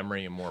more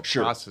memory and more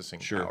processing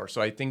power.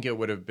 So I think it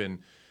would have been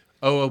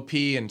OOP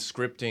and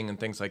scripting and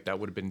things like that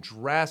would have been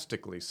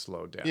drastically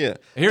slowed down. Yeah.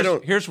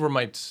 Here's where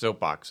my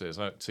soapbox is.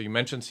 So you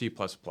mentioned C++,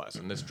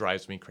 and this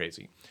drives me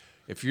crazy.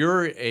 If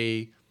you're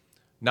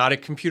not a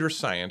computer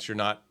science, you're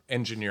not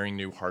engineering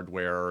new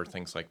hardware or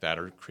things like that,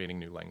 or creating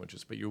new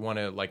languages, but you want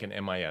to, like an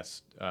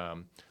MIS,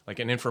 like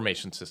an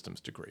information systems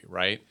degree,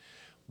 right?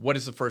 What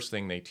is the first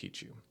thing they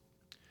teach you?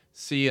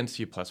 C and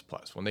C++.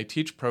 When they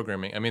teach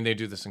programming, I mean, they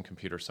do this in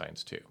computer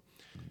science too.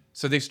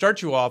 So they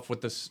start you off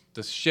with this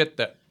shit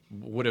that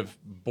would have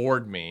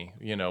bored me,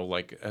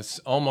 like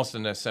almost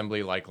an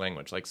assembly-like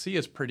language. Like C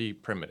is pretty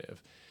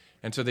primitive.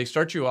 And so they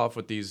start you off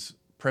with these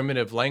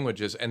primitive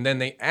languages, and then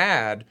they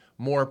add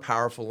more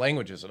powerful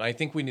languages. And I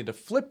think we need to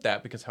flip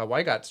that, because how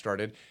I got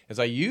started is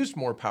I used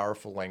more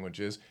powerful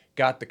languages,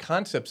 got the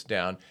concepts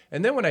down,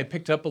 and then when I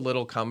picked up a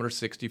little Commodore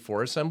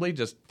 64 assembly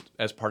just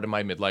as part of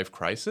my midlife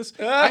crisis,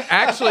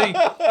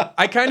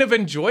 I kind of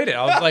enjoyed it.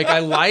 I was like, I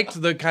liked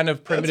the kind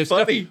of primitive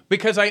stuff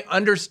because I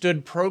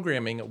understood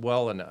programming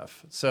well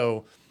enough.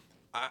 So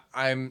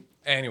I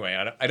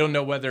don't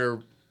know whether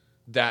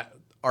that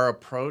our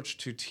approach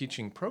to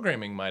teaching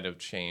programming might have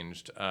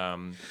changed.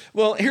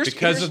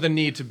 Because of the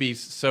need to be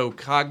so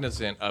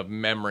cognizant of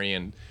memory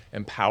and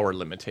power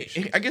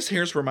limitations. I guess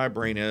here's where my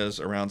brain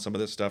is around some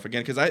of this stuff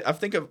again, because I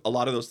think of a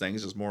lot of those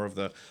things as more of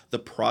the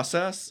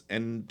process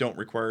and don't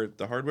require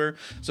the hardware.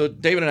 So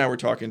David and I were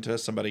talking to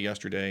somebody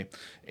yesterday,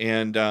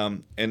 and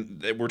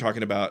we're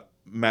talking about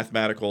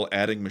mathematical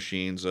adding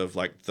machines of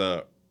like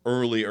the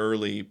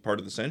early part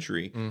of the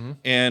century. Mm-hmm.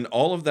 And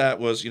all of that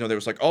was, there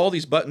was like all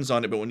these buttons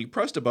on it, but when you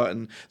pressed a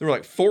button, there were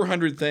like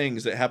 400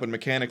 things that happened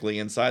mechanically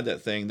inside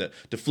that thing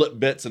to flip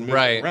bits and move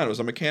them around. It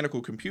was a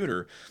mechanical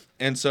computer.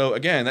 And so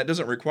again, that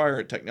doesn't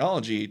require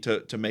technology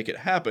to make it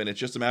happen. It's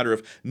just a matter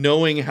of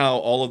knowing how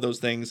all of those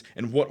things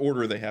and what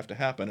order they have to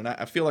happen. And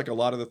I feel like a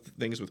lot of the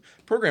things with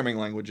programming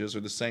languages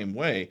are the same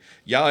way.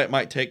 Yeah, it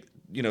might take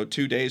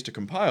 2 days to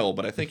compile,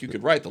 but I think you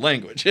could write the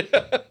language.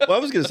 Well, I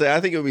was going to say,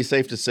 I think it would be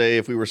safe to say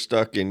if we were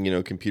stuck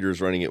in,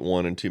 computers running at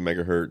 1 and 2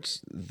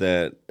 megahertz,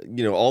 that,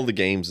 all the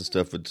games and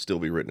stuff would still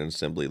be written in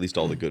assembly, at least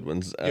all the good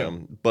ones.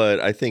 But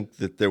I think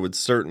that there would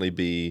certainly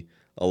be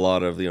a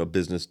lot of,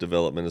 business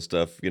development and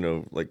stuff,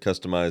 like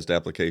customized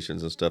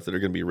applications and stuff that are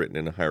going to be written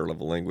in a higher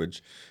level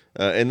language.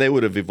 And they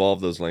would have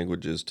evolved those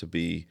languages to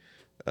be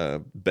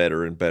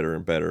better and better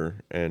and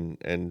better, and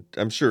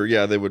I'm sure,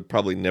 they would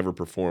probably never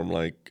perform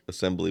like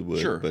assembly would.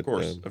 Sure, but,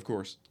 of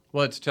course.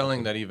 Well, it's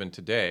telling that even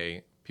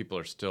today, people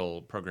are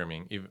still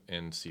programming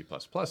in C++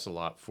 a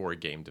lot for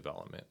game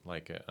development.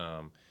 Like,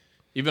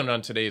 even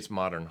on today's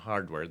modern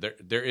hardware,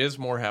 there is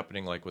more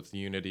happening. Like with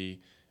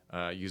Unity,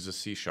 uses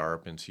C#,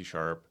 and C#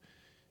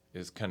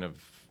 is kind of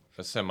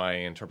a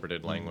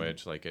semi-interpreted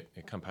language. Like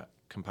it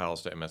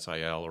compiles to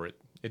MSIL, or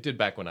it did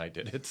back when I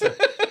did it. So,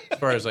 as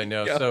far as I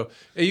know. Yeah. So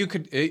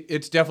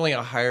it's definitely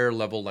a higher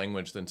level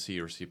language than C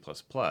or C++,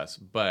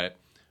 but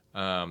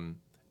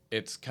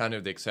it's kind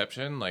of the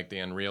exception. Like the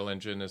Unreal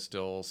Engine is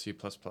still C++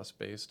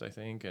 based, I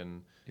think,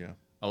 and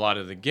a lot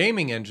of the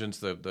gaming engines,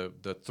 the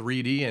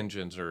 3D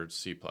engines are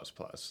C++.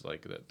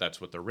 Like that's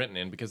what they're written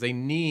in, because they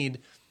need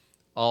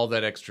all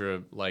that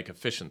extra like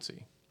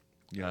efficiency.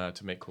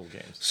 to make cool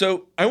games.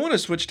 So I want to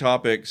switch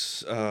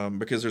topics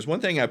because there's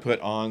one thing I put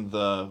on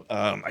the.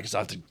 I guess I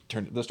have to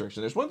turn it this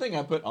direction. There's one thing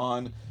I put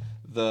on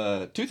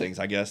two things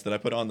I guess that I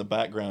put on the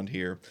background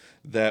here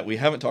that we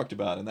haven't talked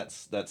about, and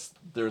that's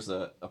there's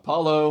a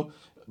Apollo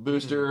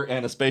booster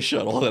and a space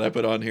shuttle that I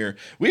put on here.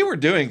 We were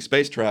doing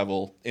space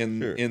travel in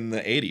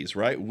the 80s,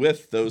 right?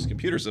 With those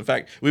computers. In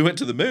fact, we went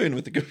to the moon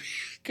with the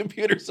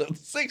computers of the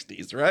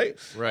 60s, right?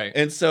 Right.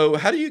 And so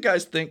how do you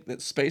guys think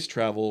that space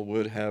travel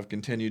would have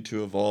continued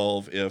to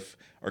evolve if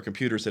our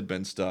computers had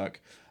been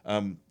stuck?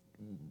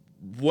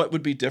 What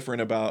would be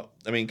different about,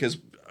 because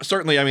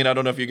certainly, I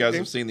don't know if you guys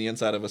have seen the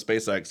inside of a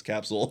SpaceX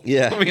capsule.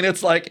 Yeah.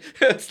 It's like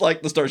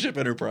the Starship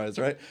Enterprise,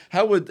 right?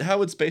 How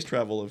would space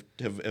travel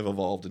have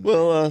evolved?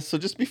 Well, so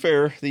just to be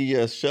fair,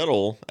 the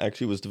shuttle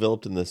actually was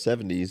developed in the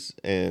 70s,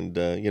 and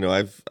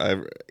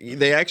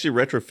they actually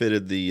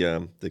retrofitted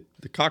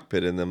the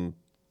cockpit in them.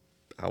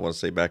 I want to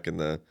say back in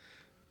the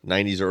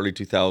 90s, early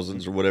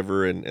 2000s or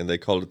whatever, and they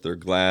called it their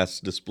glass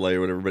display or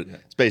whatever. But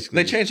it's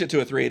basically they changed it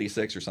to a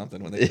 386 or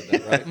something when they did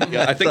that, right?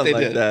 Yeah, I think Something they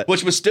like did, that.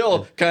 which was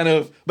still kind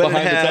of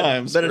behind the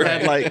times. But it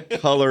had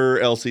like color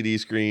LCD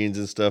screens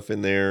and stuff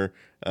in there,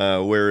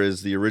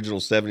 whereas the original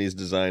 70s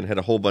design had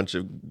a whole bunch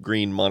of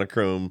green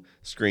monochrome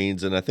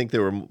screens, and I think they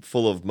were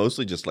full of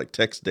mostly just like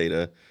text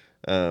data.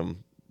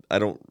 I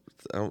don't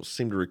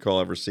seem to recall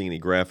ever seeing any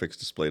graphics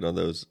displayed on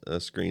those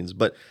screens,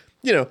 but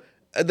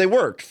they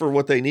worked for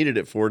what they needed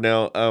it for.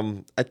 Now,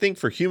 I think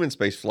for human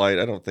space flight,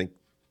 I don't think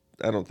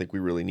we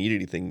really need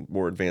anything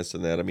more advanced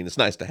than that. It's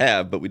nice to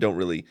have, but we don't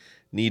really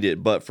need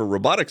it. But for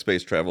robotic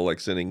space travel, like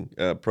sending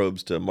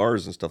probes to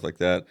Mars and stuff like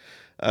that,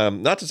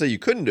 not to say you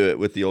couldn't do it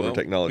with the older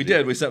technology. We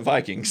did. We sent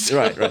Vikings.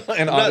 Right.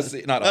 And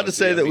Odyssey, not to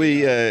say that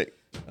we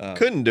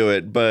couldn't do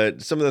it,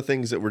 but some of the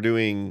things that we're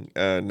doing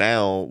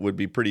now would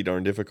be pretty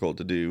darn difficult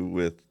to do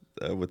with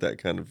that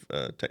kind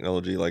of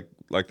technology, like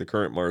the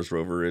current Mars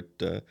rover.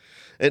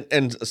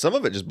 And some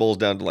of it just boils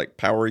down to like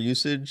power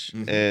usage,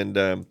 and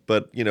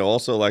but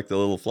also like the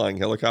little flying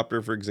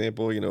helicopter, for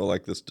example.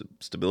 Like the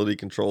stability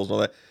controls and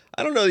all that.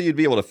 I don't know that you'd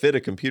be able to fit a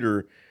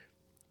computer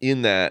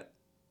in that.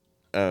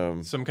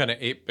 Some kind of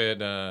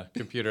 8-bit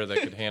computer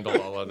that could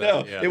handle all of that.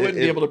 No, Yeah. it wouldn't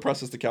be able to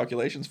process the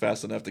calculations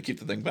fast enough to keep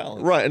the thing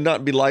balanced. Right, and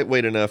not be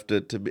lightweight enough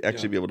to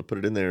actually be able to put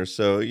it in there.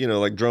 So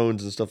like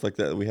drones and stuff like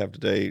that we have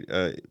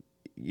today.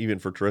 Even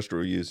for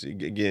terrestrial use,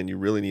 again, you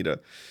really need a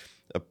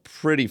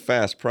pretty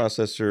fast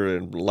processor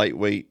and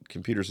lightweight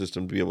computer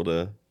system to be able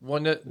to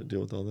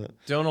deal with all that.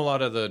 Don't a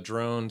lot of the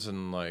drones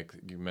and like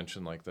you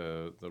mentioned, like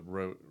the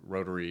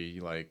rotary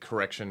like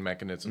correction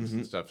mechanisms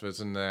and stuff,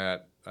 isn't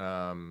that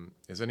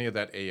is any of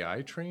that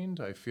AI trained?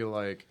 I feel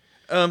like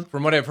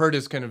from what I've heard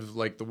is kind of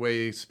like the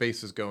way space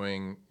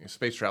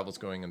travel is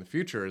going in the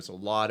future is a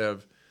lot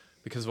of,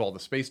 because of all the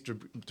space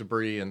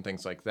debris and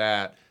things like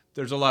that.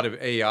 There's a lot of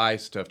AI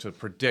stuff to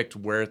predict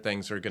where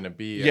things are going to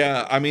be.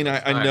 Yeah, I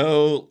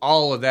know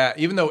all of that.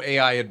 Even though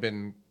AI had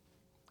been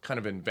kind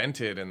of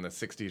invented in the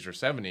 60s or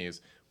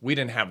 70s, we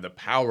didn't have the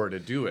power to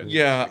do it.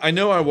 Yeah, I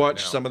know I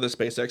watched some of the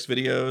SpaceX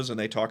videos, and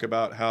they talk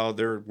about how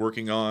they're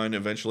working on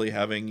eventually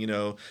having,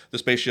 the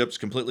spaceships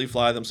completely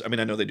fly them. I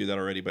know they do that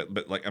already,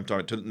 but like I'm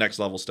talking to the next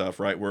level stuff,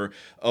 right? Where,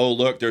 oh,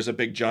 look, there's a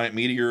big giant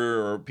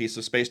meteor or piece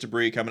of space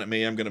debris coming at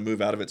me. I'm going to move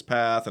out of its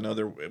path. I know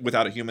they're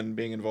without a human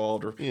being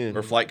involved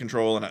or flight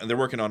control, and they're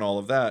working on all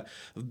of that.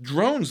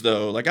 Drones,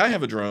 though, like I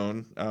have a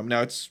drone.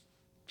 Now it's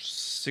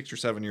 6 or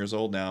 7 years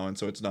old now, and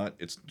so it's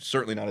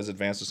certainly not as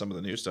advanced as some of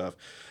the new stuff.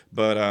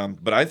 But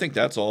I think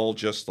that's all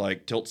just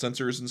like tilt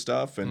sensors and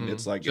stuff, and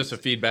it's like just a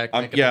feedback.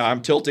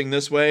 I'm tilting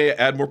this way,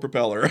 add more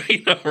propeller,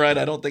 right?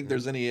 I don't think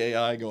there's any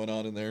AI going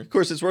on in there. Of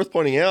course, it's worth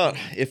pointing out,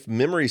 if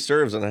memory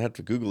serves, and I have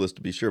to Google this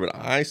to be sure, but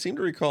I seem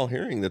to recall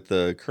hearing that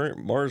the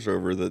current Mars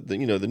rover, the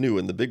new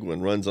one, the big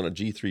one, runs on a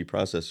G3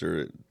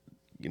 processor,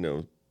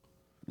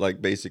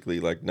 like basically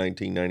like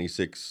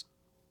 1996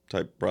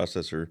 type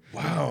processor.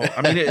 Wow.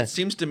 It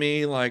seems to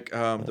me like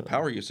the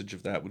power usage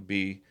of that would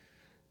be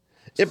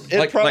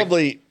it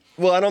probably.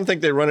 Well, I don't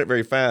think they run it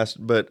very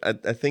fast, but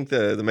I think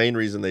the main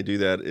reason they do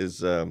that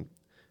is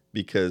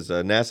because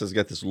NASA's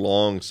got this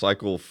long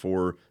cycle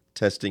for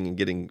testing and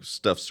getting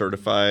stuff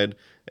certified,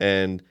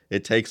 and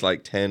it takes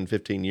like 10,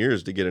 15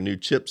 years to get a new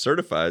chip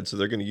certified, so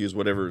they're going to use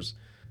whatever's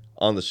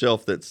on the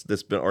shelf that's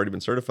already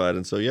been certified.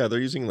 And so, yeah, they're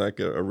using like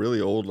a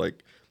really old,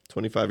 like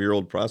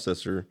 25-year-old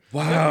processor.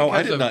 Wow,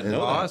 I did not know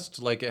cost,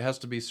 that. Like it has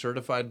to be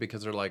certified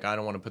because they're like, I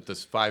don't want to put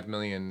this $5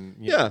 million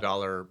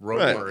dollar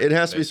rover. Right. It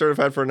has to be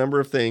certified for a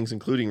number of things,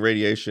 including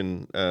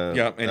radiation.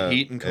 And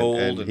heat and cold.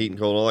 And heat and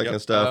cold, all that kind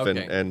of stuff.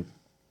 Okay.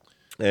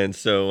 And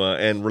so,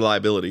 and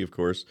reliability, of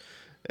course.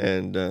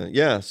 And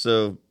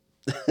so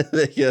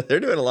they're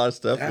doing a lot of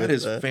stuff. That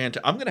is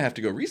fantastic. I'm going to have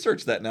to go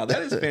research that now.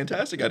 That is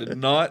fantastic. I did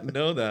not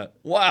know that.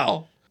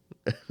 Wow.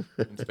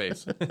 In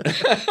space.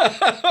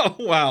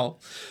 Wow.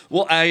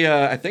 Well,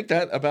 I think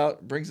that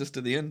about brings us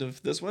to the end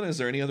of this one. Is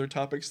there any other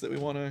topics that we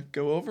want to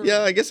go over?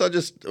 Yeah, I guess I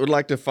just would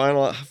like to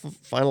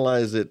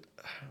finalize it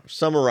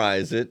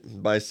summarize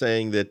it by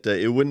saying that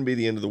it wouldn't be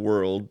the end of the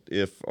world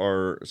if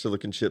our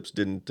silicon chips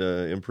didn't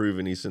improve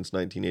any since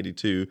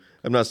 1982.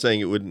 I'm not saying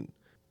it wouldn't.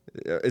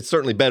 It's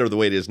certainly better the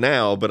way it is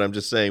now, but I'm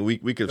just saying we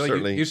could Well,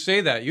 certainly. You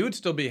say that. You would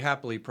still be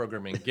happily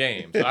programming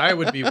games. I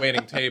would be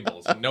waiting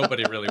tables, and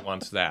nobody really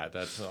wants that.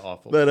 That's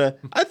awful. But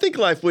I think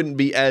life wouldn't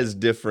be as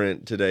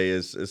different today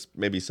as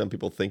maybe some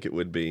people think it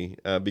would be.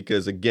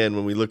 Because, again,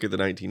 when we look at the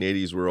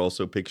 1980s, we're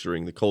also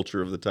picturing the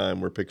culture of the time.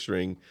 We're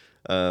picturing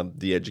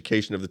the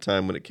education of the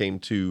time when it came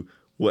to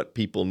what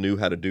people knew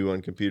how to do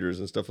on computers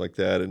and stuff like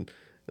that. And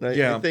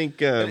I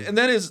think... and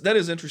that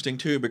is interesting,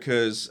 too,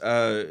 because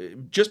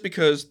just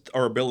because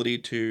our ability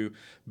to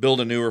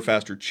build a newer,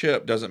 faster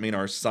chip doesn't mean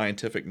our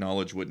scientific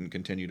knowledge wouldn't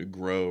continue to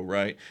grow,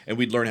 right? And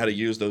we'd learn how to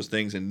use those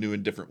things in new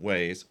and different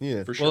ways.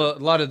 Yeah, for sure. Well, a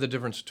lot of the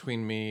difference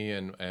between me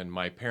and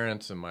my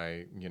parents and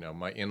my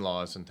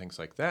in-laws and things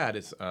like that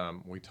is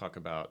we talk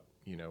about,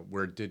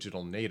 we're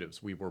digital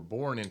natives. We were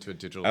born into a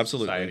digital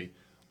society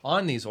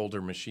on these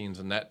older machines,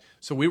 and that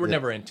so we were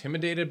never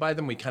intimidated by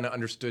them. We kind of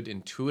understood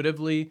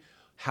intuitively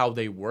how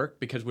they work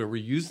because we were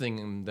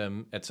using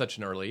them at such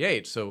an early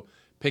age. So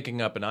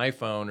picking up an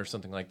iPhone or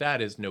something like that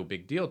is no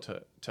big deal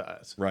to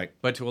us. Right.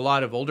 But to a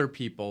lot of older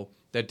people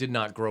that did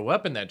not grow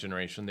up in that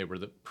generation, they were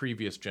the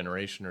previous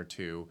generation or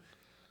two,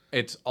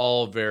 it's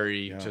all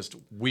very just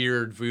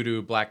weird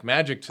voodoo black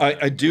magic to them.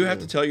 I do have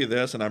to tell you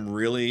this, and I'm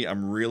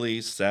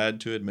really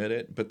sad to admit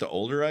it, but the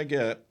older I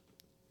get,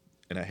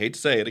 and I hate to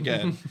say it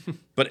again,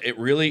 but it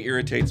really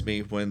irritates me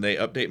when they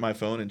update my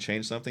phone and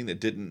change something that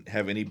didn't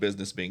have any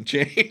business being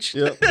changed.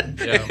 Yep.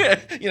 Yeah.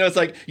 It's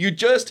like you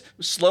just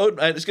slowed.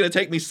 It's going to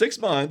take me 6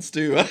 months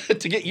to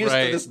get used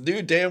to this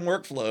new damn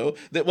workflow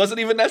that wasn't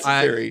even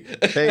necessary.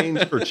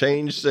 Change for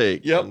change's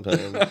sake. Yep.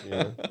 Sometimes,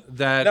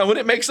 Now, would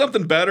it make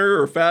something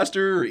better or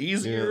faster or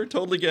easier?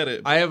 Totally get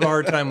it. I have a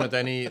hard time with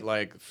any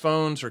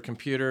phones or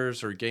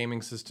computers or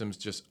gaming systems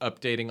just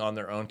updating on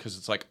their own because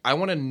it's like I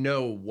want to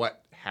know what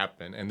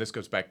happened. And this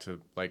goes back to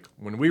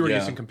when we were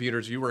using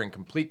computers, you were in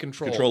complete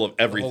control of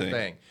everything. The whole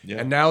thing. Yeah.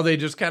 And now they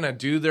just kind of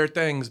do their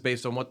things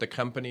based on what the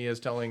company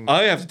is telling.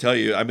 I have to tell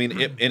you, I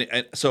mean,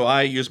 so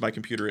I use my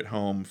computer at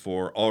home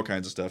for all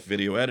kinds of stuff,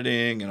 video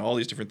editing and all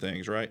these different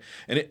things, right?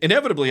 And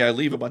inevitably, I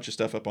leave a bunch of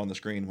stuff up on the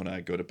screen when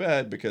I go to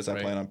bed because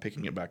I plan on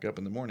picking it back up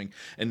in the morning.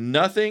 And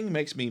nothing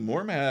makes me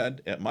more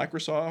mad at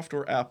Microsoft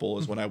or Apple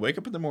is when I wake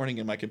up in the morning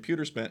and my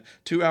computer spent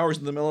 2 hours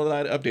in the middle of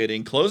the night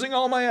updating, closing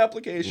all my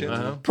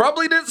applications,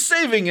 probably didn't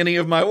saving any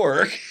of my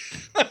work.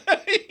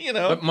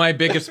 But my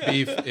biggest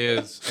beef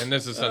is, and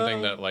this is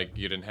something that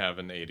you didn't have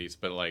in the 80s,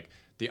 but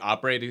the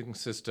operating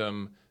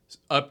system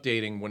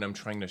updating when I'm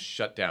trying to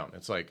shut down.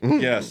 It's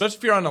especially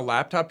if you're on a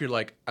laptop, you're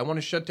like, I want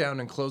to shut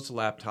down and close the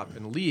laptop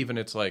and leave. And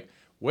it's like,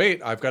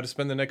 wait, I've got to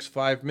spend the next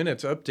 5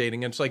 minutes updating.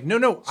 And it's like,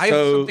 no, I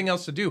have something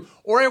else to do.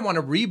 Or I want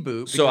to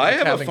reboot. So I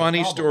have a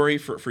funny story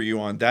for you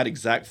on that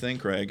exact thing,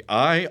 Craig.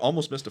 I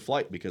almost missed a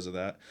flight because of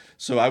that.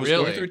 So I was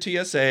going through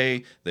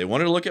TSA. They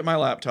wanted to look at my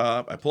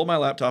laptop. I pulled my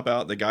laptop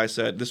out. The guy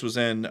said, this was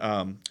in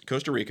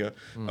Costa Rica.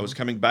 I was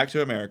coming back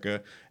to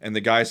America. And the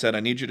guy said,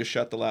 I need you to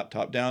shut the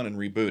laptop down and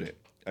reboot it.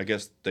 I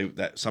guess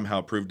that somehow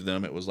proved to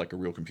them it was like a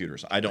real computer.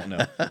 So I don't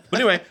know. But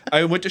anyway,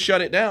 I went to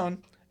shut it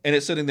down. And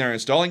it's sitting there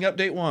installing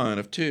update 1,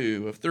 of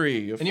 2, of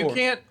 3, of 4. And you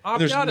can't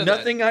opt out of that. There's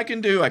nothing I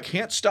can do. I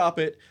can't stop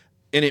it.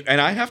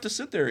 And I have to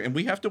sit there, and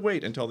we have to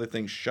wait until the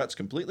thing shuts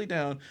completely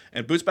down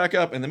and boots back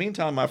up. In the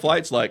meantime, my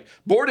flight's like,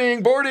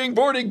 boarding,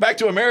 back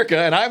to America.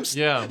 And I'm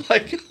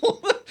like...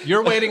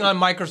 You're waiting on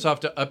Microsoft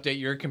to update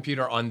your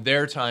computer on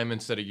their time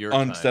instead of your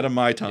time. Instead of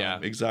my time, Yeah.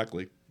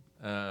 exactly.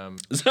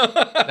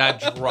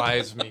 That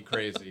drives me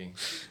crazy.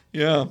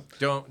 Yeah.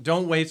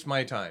 Don't waste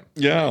my time.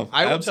 Yeah.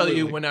 I will absolutely.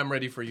 tell you when I'm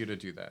ready for you to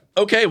do that.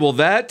 Okay, well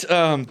that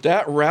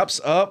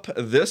wraps up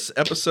this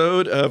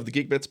episode of the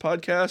GeekBits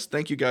podcast.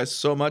 Thank you guys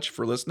so much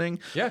for listening.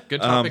 Yeah,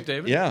 good topic,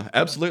 David. Yeah,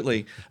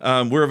 absolutely.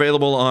 We're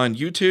available on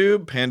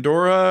YouTube,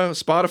 Pandora,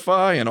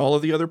 Spotify, and all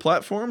of the other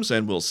platforms,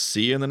 and we'll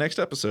see you in the next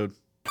episode.